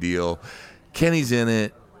half-day deal. Kenny's in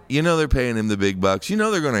it. They're paying him the big bucks. They're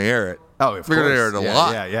going to air it. Oh, of course. They're going to air it a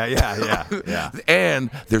lot. Yeah.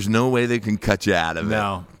 And there's no way they can cut you out of it.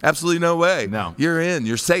 No. Absolutely no way. No. You're in.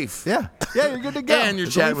 You're safe. Yeah, you're good to go. And you're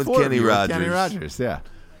chatting with Kenny Rogers. Yeah.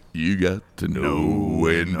 You got to know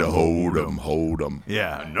when to hold 'em.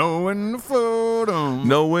 Yeah, know when to fold 'em.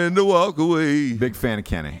 Know when to walk away. Big fan of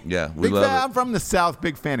Kenny. Yeah, we love it. I'm from the South.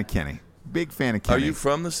 Big fan of Kenny. Big fan of Kenny. Are you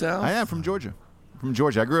from the South? I am from Georgia.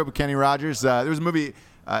 I grew up with Kenny Rogers. There was a movie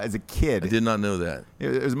as a kid. I did not know that.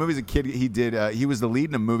 It was a movie as a kid. He did. He was the lead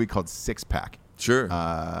in a movie called Six Pack. Sure.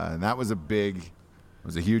 And that was a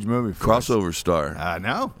huge movie. For Crossover us. star.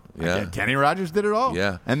 No. Yeah. Kenny Rogers did it all.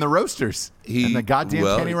 Yeah. And the Roasters. And the goddamn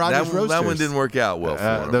Kenny Rogers Roasters. That one didn't work out well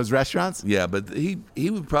for him. Those restaurants? Yeah, but he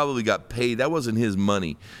would probably got paid. That wasn't his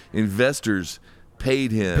money. Investors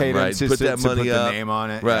paid him, right? To put that money put up. the name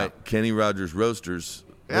on it. Right. Yeah. Kenny Rogers Roasters.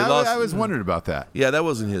 I was wondering about that. Yeah, that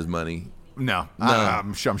wasn't his money. No.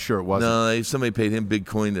 I'm sure it wasn't. No, somebody paid him big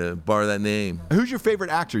coin to borrow that name. Who's your favorite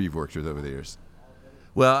actor you've worked with over the years?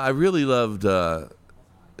 Well, I really loved, and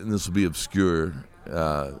this will be obscure.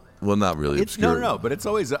 Well, not really obscure. No, but it's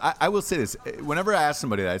always, I will say this. Whenever I ask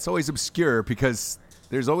somebody that, it's always obscure because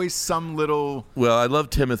there's always some little... Well, I love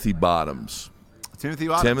Timothy Bottoms. Timothy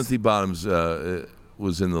Bottoms? Timothy Bottoms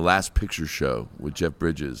was in The Last Picture Show with Jeff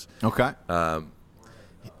Bridges. Okay.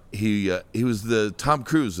 He was the Tom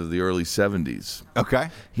Cruise of the early 70s.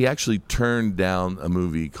 Okay. He actually turned down a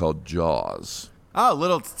movie called Jaws. Oh,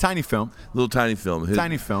 little tiny film. Little tiny film.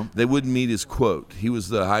 Tiny film. They wouldn't meet his quote. He was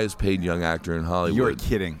the highest paid young actor in Hollywood. You're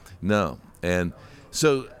kidding. No. And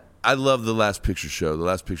so I love The Last Picture Show. The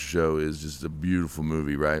Last Picture Show is just a beautiful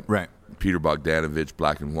movie, right? Right. Peter Bogdanovich,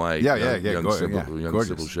 black and white. Young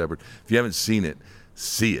Sybil Shepherd. If you haven't seen it,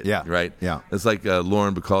 see it. Yeah. Right? Yeah. It's like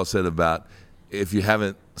Lauren Bacall said about if you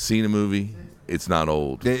haven't seen a movie, it's not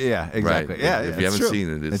old. Yeah, exactly. Right? Yeah, if you haven't seen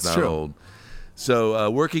it, it's not true. old. So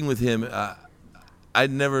working with him,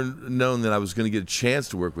 I'd never known that I was going to get a chance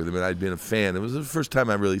to work with him, and I'd been a fan. It was the first time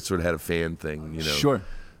I really sort of had a fan thing, Sure.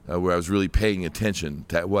 Where I was really paying attention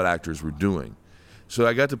to what actors were doing. So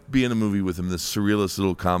I got to be in a movie with him, this surrealist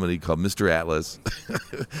little comedy called Mr. Atlas,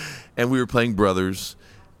 and we were playing brothers.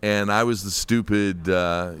 And I was the stupid,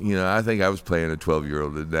 I think I was playing a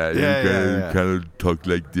 12-year-old in that. Kind of talked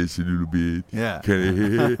like this a little bit. Yeah.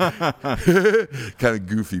 Kind of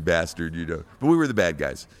goofy bastard, But we were the bad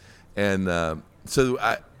guys. And so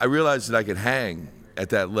I realized that I could hang at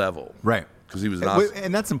that level. Right. Because he was an awesome.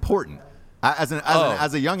 And that's important. As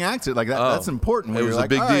a young actor, like that, that's important. It was a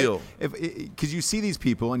big deal. Because you see these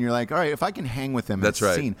people and you're like, all right, if I can hang with them in That's a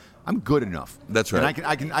right. scene, I'm good enough. That's right.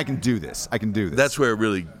 And I can do this. I can do this. That's where it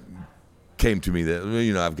really came to me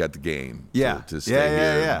that I've got the game. Yeah. To stay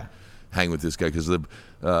here. Yeah. And hang with this guy because the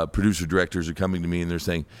producer directors are coming to me and they're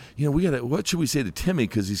saying, what should we say to Timmy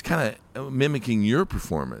because he's kind of mimicking your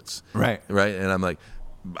performance. Right. And I'm like,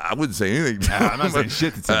 I wouldn't say anything to him. I'm not saying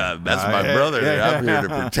shit to him. That's my brother. I'm here to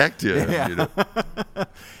protect you. You know?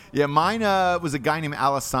 Yeah, mine was a guy named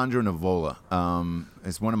Alessandro Nivola.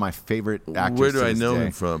 It's one of my favorite actors. Where do to I this know day.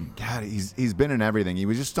 him from? God, he's been in everything. He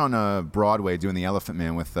was just on Broadway doing The Elephant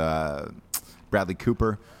Man with Bradley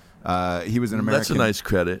Cooper. He was an American. That's a nice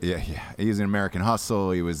credit. Yeah. He was in American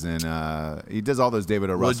Hustle. He was in. He does all those David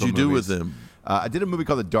O. Russell What'd you do movies. with him? I did a movie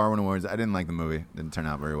called The Darwin Awards. I didn't like the movie. It didn't turn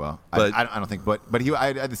out very well. But- I don't think. But I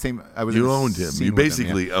had the same. I was. You in a owned him. scene You with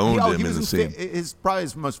basically yeah. owned him he in was the scene. Probably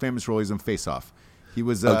his most famous role. He's in Face Off. He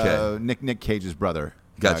was Okay. Nick Cage's brother.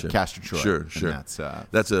 Gotcha. Castor Troy. Sure, And sure.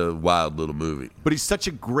 That's a wild little movie. but he's such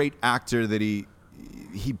a great actor that he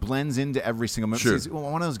blends into every single movie. Sure. He's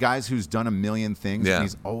one of those guys who's done a million things, Yeah. and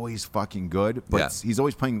he's always fucking good. But Yeah. he's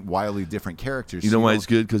always playing wildly different characters. You so know why don't- he's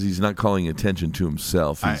good? Because he's not calling attention to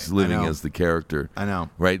himself. He's I living know. as the character. I know.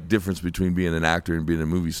 Right? Difference between being an actor and being a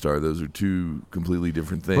movie star. Those are two completely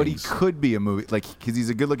different things. But he could be a movie, because he's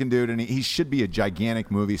a good-looking dude, and he should be a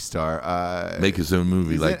gigantic movie star. Make his own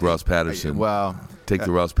movie Is like it- Ross Patterson. Well, Take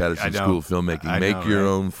the Ross Patterson I know. School of Filmmaking. I Make know, your right?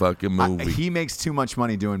 own fucking movie. He makes too much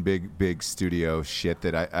money doing big studio shit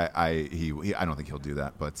that I don't think he'll do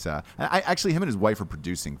that. But actually, him and his wife are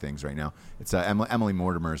producing things right now. It's Emily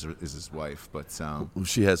Mortimer is his wife, but Well,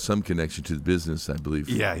 she has some connection to the business, I believe.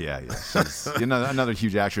 yeah. She's another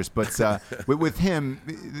huge actress. But with him,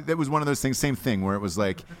 that was one of those things. Same thing where it was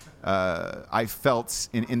like I felt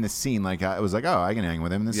in the scene like I was like, oh, I can hang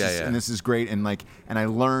with him. And this is great. And I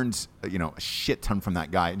learned a shit ton from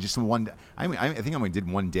that guy. And just one, I think I only did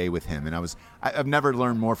one day with him, and I've never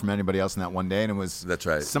learned more from anybody else in that one day. And it was That's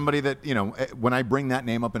right. somebody that when I bring that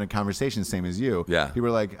name up in a conversation, same as you, Yeah. people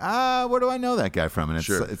are like, where do I know that guy from? And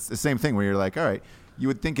it's the same thing where you're like, all right, you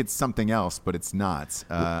would think it's something else, but it's not.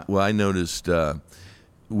 Well, I noticed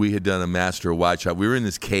we had done a master of wide shot. We were in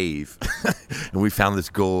this cave, and we found this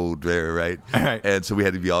gold there, right? Right. And so we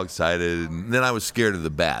had to be all excited. And then I was scared of the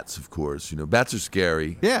bats, of course. Bats are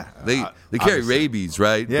scary. Yeah. They carry Obviously. rabies,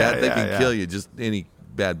 right? Yeah, They can yeah. kill you, just any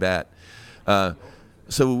bad bat.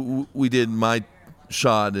 So we did my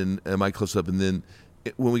shot and my close-up, and then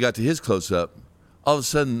when we got to his close-up, all of a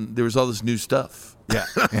sudden there was all this new stuff. Yeah.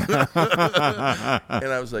 And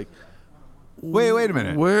I was like, Wait a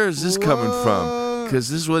minute. where is this coming from? Because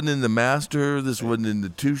this wasn't in the master. This wasn't in the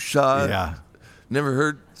two shot. Yeah. Never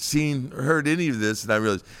heard any of this. And I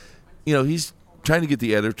realized, he's trying to get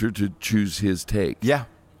the editor to choose his take. Yeah.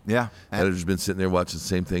 And Editor's been sitting there watching the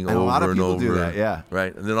same thing And a over lot of and people over. do that, yeah.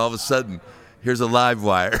 Right. And then all of a sudden, here's a live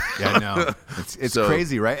wire. Yeah, I know. It's So,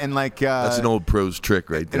 crazy, right? And That's an old pro's trick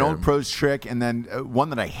right there. an old pro's trick. And then one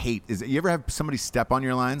that I hate is, you ever have somebody step on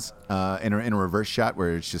your lines in a reverse shot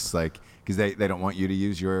where it's just like, because they don't want you to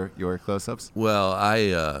use your close-ups? Well,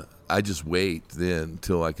 I just wait then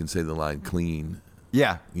until I can say the line clean.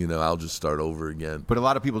 Yeah. I'll just start over again. But a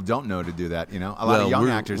lot of people don't know to do that, A lot of young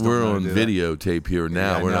actors don't we're know on to do that. videotape here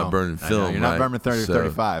now. Yeah, we're I know. not burning I know. film. You're not right? burning 30 or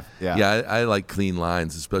 35. Yeah. Yeah, I like clean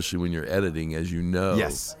lines, especially when you're editing, as you know.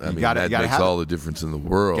 Yes. I You mean, gotta that have makes it. all the difference in the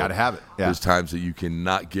world. Gotta have it. Yeah. There's times that you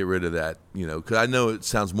cannot get rid of that, because I know it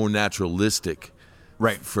sounds more naturalistic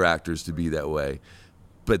Right. for actors to be that way.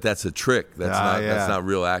 But that's a trick. That's yeah. not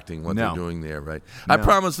real acting, what No. they're doing there, right? I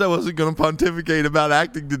promised I wasn't going to pontificate about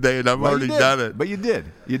acting today, and I've Well, already you did. done it. But you did.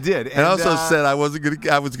 You did. And I also said I was going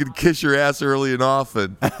to kiss your ass early and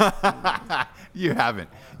often. You haven't.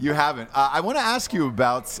 I want to ask you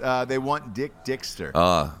about they want Dick Dickster.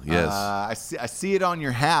 Ah, yes. I see it on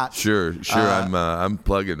your hat. Sure. I'm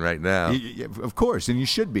plugging right now. Of course, and you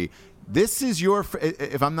should be. This is your,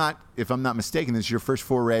 if I'm not mistaken, this is your first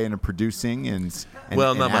foray into producing and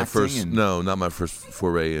Well, and not my acting first. and- No, not my first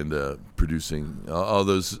foray into producing. All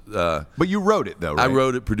those. But you wrote it though, right? I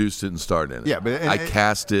wrote it, produced it, and starred in it. Yeah, but- I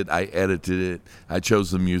cast it. I edited it. I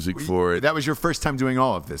chose the music for it. That was your first time doing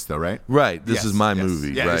all of this, though, right? Right. This Yes, is my yes.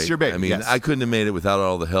 movie. Yeah, right. it's your baby, I mean, yes. I couldn't have made it without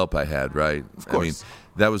all the help I had. Right. Of course. I mean,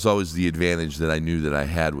 that was always the advantage that I knew that I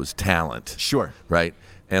had was talent. Sure. Right.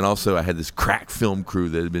 And also, I had this crack film crew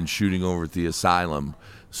that had been shooting over at the asylum.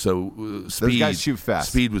 So speed, guys shoot fast.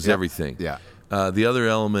 Speed was Yep. everything. Yeah. The other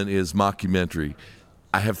element is mockumentary.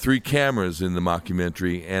 I have 3 cameras in the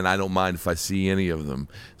mockumentary, and I don't mind if I see any of them.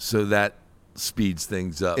 So that speeds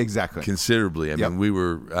things up Exactly. considerably. I Yep. mean, we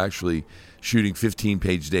were actually shooting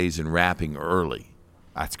 15-page days and wrapping early.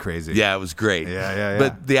 That's crazy. Yeah, it was great. Yeah.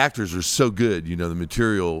 But the actors are so good. The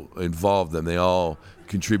material involved them. They all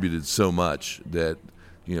contributed so much that,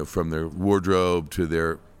 from their wardrobe to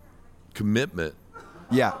their commitment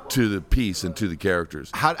Yeah. to the piece and to the characters.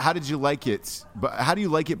 How did you like it? But how do you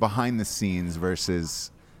like it behind the scenes versus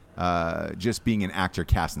just being an actor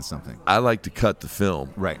casting something? I like to cut the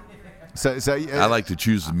film. Right. So I like to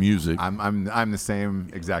choose the music. I'm the same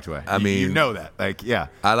exact way. I mean, you know that. Like, yeah.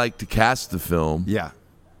 I like to cast the film. Yeah.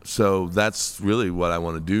 So that's really what I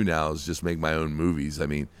want to do now is just make my own movies. I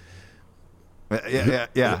mean,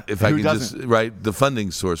 yeah. If I can just the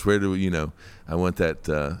funding source, where do I want that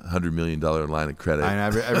 $100 million line of credit. I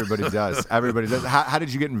know, everybody does. Everybody does. How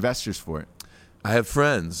did you get investors for it? I have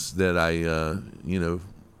friends that I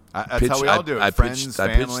that's how we all do it. I pitched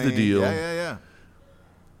the deal. Yeah.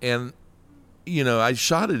 And I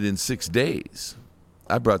shot it in 6 days.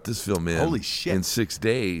 I brought this film in. Holy shit. In 6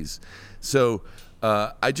 days. So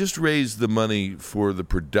I just raised the money for the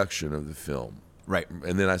production of the film. Right.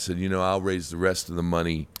 And then I said, I'll raise the rest of the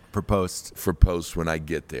money for post when I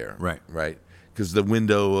get there. Right. Because the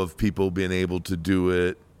window of people being able to do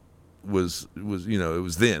it was it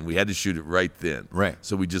was then. We had to shoot it right then. Right.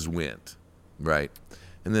 So we just went. Right.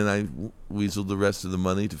 And then I weaseled the rest of the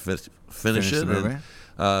money to finish it. The movie.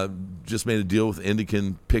 And just made a deal with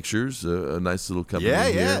Indican Pictures, a nice little company.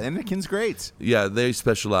 Yeah. Indican's great. Yeah, they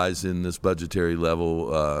specialize in this budgetary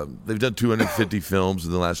level. They've done 250 films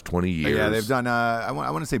in the last 20 years. Yeah, they've done. I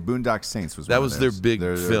want to say Boondock Saints was. That was their big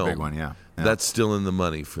film. Their big one, yeah. That's still in the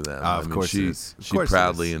money for them. Of course, she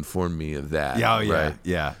proudly informed me of that.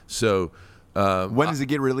 Yeah. So, when does it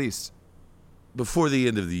get released? Before the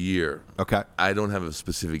end of the year. Okay. I don't have a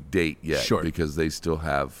specific date yet. Sure. Because they still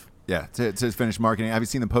have. Yeah, to finish marketing. Have you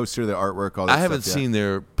seen the poster, the artwork, all that I haven't seen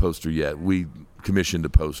their poster yet. We commissioned a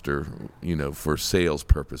poster, for sales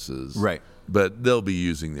purposes. Right. But they'll be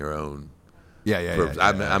using their own. Yeah.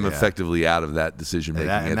 I'm effectively out of that decision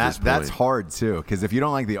making at this point. That's hard too, because if you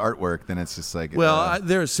don't like the artwork, then it's just like. Well,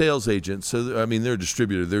 they're a sales agent, so they're a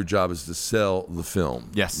distributor. Their job is to sell the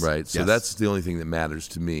film. Yes. Right. So that's the only thing that matters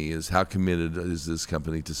to me is how committed is this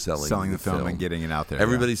company to selling the film and getting it out there.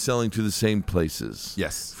 Everybody's selling to the same places.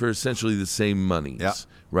 Yes. For essentially the same monies. Yeah.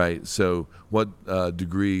 Right. So what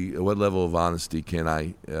level of honesty can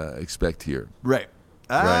I expect here? Right.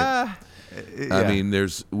 Right. I mean,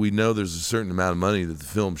 we know there's a certain amount of money that the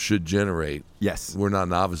film should generate. Yes. We're not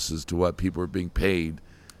novices to what people are being paid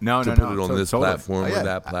to put it on this platform or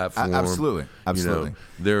that platform. Absolutely.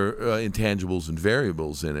 There are intangibles and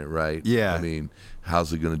variables in it, right? Yeah. I mean,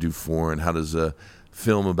 how's it going to do foreign? How does a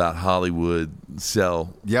film about Hollywood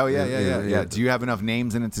sell? Yeah. Do you have enough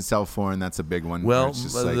names in it to sell foreign? That's a big one. Well,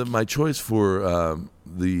 my choice for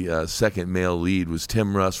the second male lead was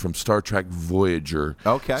Tim Russ from Star Trek Voyager.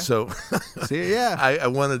 Okay. So, see, yeah, I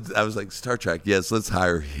was like, Star Trek, yes, let's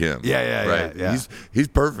hire him. Yeah. He's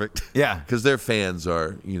perfect. Yeah, because their fans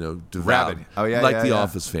are devout. Rabid. Oh yeah, like the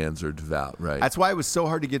Office fans are devout, right? That's why it was so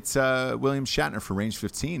hard to get William Shatner for Range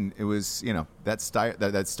 15. It was that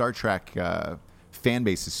Star Trek fan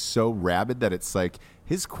base is so rabid that it's like.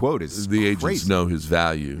 His quote is the agents crazy. know his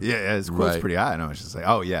value. Yeah, his quote's pretty high. I know. It's just like,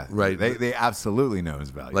 oh yeah, right. They absolutely know his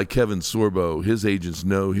value. Like Kevin Sorbo, his agents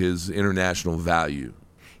know his international value.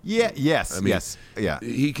 Yeah. Yes. I mean, yes. Yeah.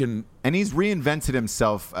 He can, and he's reinvented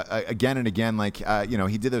himself again and again. Like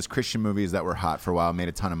he did those Christian movies that were hot for a while. Made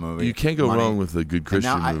a ton of movies. You can't go wrong with a good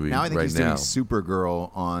Christian movie. Now I think he's doing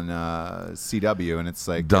Supergirl on CW, and it's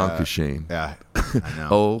like Donkashane. Yeah. I know.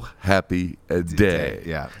 Oh, happy day.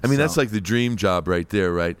 Yeah. I mean, that's like the dream job right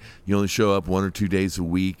there, right? You only show up 1 or 2 days a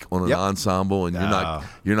week on an ensemble, and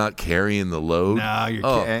you're not carrying the load. No,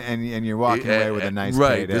 and you're walking away with a nice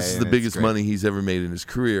right. payday. This is the biggest money he's ever made in his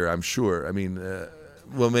career, I'm sure. I mean,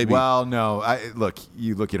 maybe. Well, no.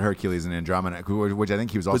 You look at Hercules and Andromeda, which I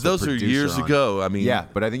think he was also. But those are years ago. I mean, yeah.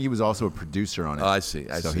 But I think he was also a producer on it. Oh, I see.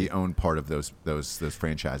 So he owned part of those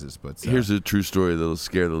franchises. But here's a true story that'll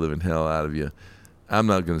scare the living hell out of you. I'm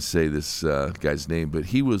not going to say this guy's name, but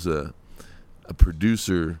he was a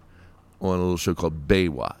producer on a little show called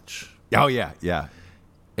Baywatch. Oh yeah.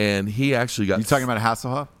 And he actually got. You talking about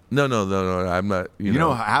Hasselhoff? No. I'm not. You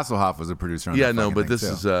know, Hasselhoff was a producer on that. Yeah, no, but this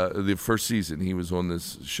is the first season he was on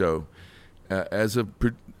this show as a,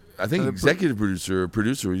 I think, executive producer or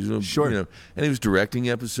producer. Sure. And he was directing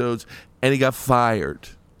episodes, and he got fired.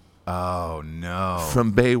 Oh no!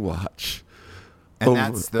 From Baywatch. And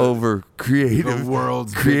that's over creative, the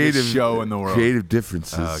world's biggest show in the world. Creative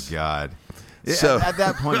differences. Oh God! So at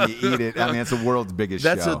that point, you eat it. I mean, it's the world's biggest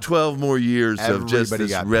show. That's 12 more years of just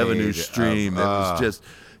this revenue stream that was just,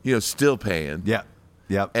 still paying.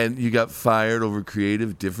 Yep. And you got fired over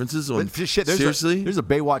creative differences. Seriously? There's a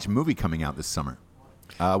Baywatch movie coming out this summer.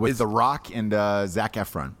 With The Rock and Zac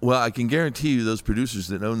Efron. Well, I can guarantee you those producers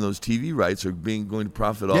that own those TV rights are going to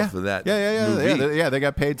profit off of that movie. Yeah, they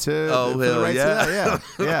got paid to for the rights to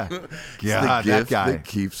that. Yeah. God, that guy. That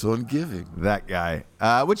keeps on giving. That guy.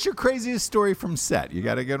 What's your craziest story from set? You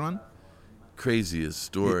got a good one? Craziest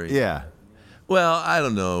story? Yeah. Well, I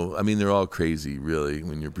don't know. I mean, they're all crazy, really,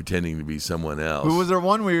 when you're pretending to be someone else. But was there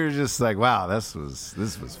one where you're just like, wow, this was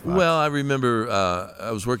fun? Well, I remember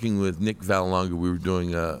I was working with Nick Vallelonga. We were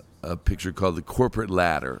doing a picture called The Corporate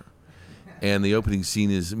Ladder. And the opening scene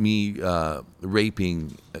is me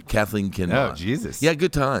raping Kathleen Kinmont. Oh, Jesus. Yeah,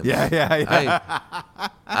 good time. Yeah.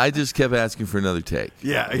 I just kept asking for another take.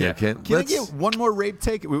 Yeah. Can I get one more rape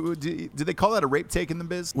take? Did they call that a rape take in the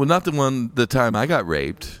biz? Well, not the time I got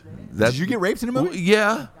raped. Did you get raped in a movie?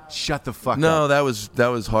 Yeah. Shut the fuck up. No, that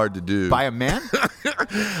was hard to do. By a man?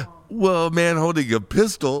 Well, a man holding a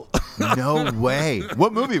pistol. No way.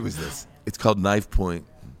 What movie was this? It's called Knife Point.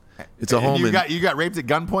 It's a home. You got raped at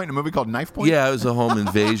gunpoint in a movie called Knife Point? Yeah, it was a home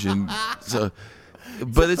invasion.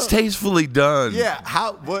 But it's tastefully done. Yeah.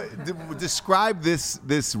 Describe this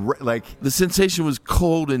like the sensation was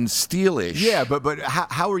cold and steelish. Yeah, but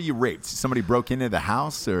how were you raped? Somebody broke into the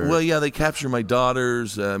house, or? Well, yeah, they capture my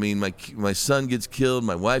daughters. I mean, my son gets killed.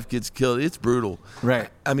 My wife gets killed. It's brutal. Right.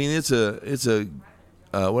 I mean, it's a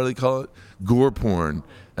what do they call it? Gore porn.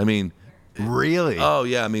 I mean. Really? Oh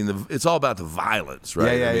yeah, I mean it's all about the violence,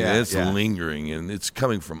 right? Yeah, I mean, it's lingering and it's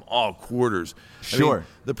coming from all quarters. Sure. I mean,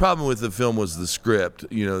 the problem with the film was the script.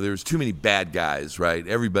 You know, there was too many bad guys, right?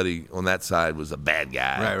 Everybody on that side was a bad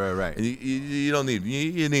guy. Right. And you don't need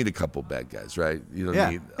you need a couple bad guys, right? You don't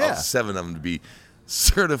need all 7 of them to be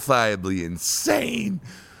certifiably insane.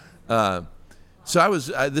 So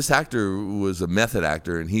this actor was a method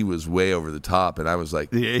actor, and he was way over the top, and I was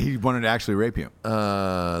like, he wanted to actually rape you.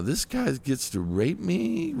 This guy gets to rape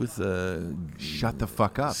me with a. Shut the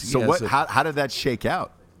fuck up. So what? How did that shake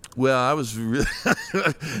out? Well, I was really,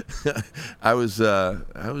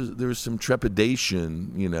 there was some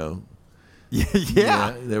trepidation, you know.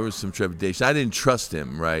 Yeah, there was some trepidation. I didn't trust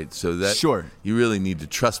him, right? So that you really need to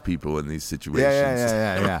trust people in these situations.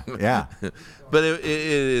 Yeah. But it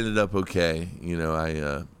ended up okay. You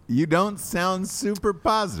know, You don't sound super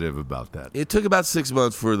positive about that. It took about 6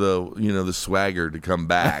 months for the swagger to come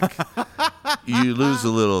back. You lose a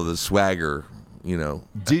little of the swagger. You know.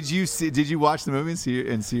 Did you watch the movie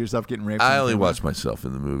and see yourself getting raped? I only watched myself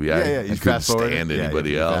in the movie. I couldn't stand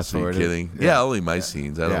anybody else. Are you kidding? Yeah, only my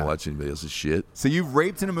scenes. I don't watch anybody else's shit. So you've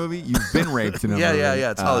raped in a movie. You've been raped in a movie. Yeah.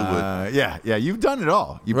 It's Hollywood. Yeah. You've done it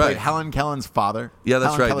all. You played Helen Kellen's father. Yeah,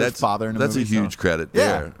 that's Helen right. Keller's father in a that's movie, a huge credit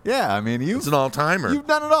there. Yeah. I mean, it's an all-timer. You've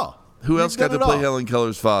done it all. Who else got to play Helen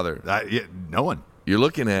Keller's father? No one. You're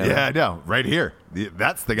looking at him. Yeah, I know. Right here.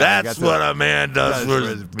 That's the guy. That's what a man does for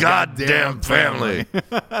his goddamn family.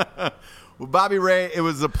 Well, Bobby Ray, it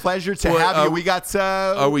was a pleasure to have you. We got.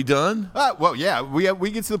 Are we done? Well, yeah.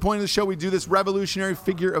 We get to the point of the show. We do this revolutionary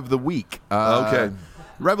figure of the week. Okay.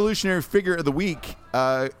 Revolutionary figure of the week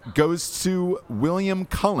goes to William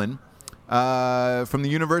Cullen from the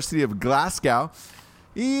University of Glasgow.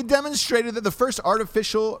 He demonstrated that the first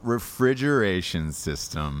artificial refrigeration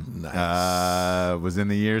system was in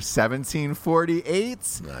the year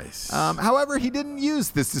 1748. Nice. However, he didn't use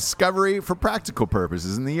this discovery for practical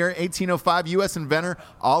purposes. In the year 1805, U.S. inventor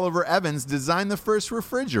Oliver Evans designed the first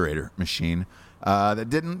refrigerator machine that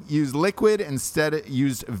didn't use liquid. Instead, it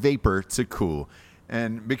used vapor to cool.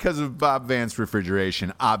 And because of Bob Vance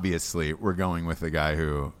refrigeration, obviously, we're going with the guy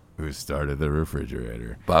who started the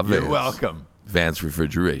refrigerator. Bob Vance. You're welcome. Vance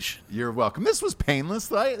Refrigeration. You're welcome. This was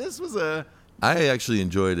painless, right? I actually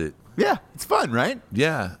enjoyed it. Yeah, it's fun, right?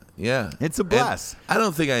 Yeah. It's a blast. And I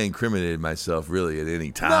don't think I incriminated myself really at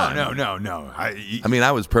any time. No. I mean,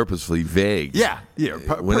 I was purposefully vague. Yeah.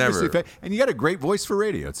 Whenever. Vague. And you got a great voice for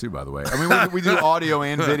radio, too, by the way. I mean, we do audio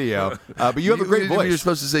and video, but you have a great voice. You're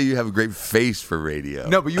supposed to say you have a great face for radio.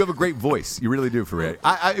 No, but you have a great voice. You really do for radio.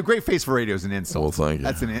 A great face for radio is an insult. Well, thank you.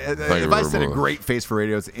 If I said a great face for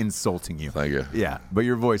radio, it's insulting you. Thank you. Yeah, but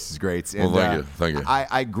your voice is great. And, well, thank you.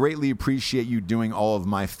 I greatly appreciate you doing all of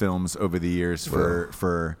my films over the years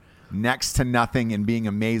for next to nothing and being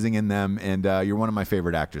amazing in them. And you're one of my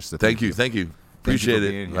favorite actors. So thank you. Appreciate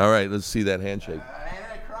it. All right, let's see that handshake.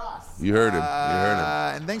 You heard him.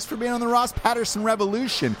 And thanks for being on the Ross Patterson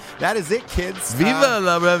Revolution. That is it, kids. Viva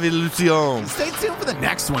la revolution. Stay tuned for the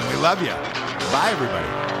next one. We love you. Bye,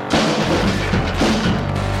 everybody.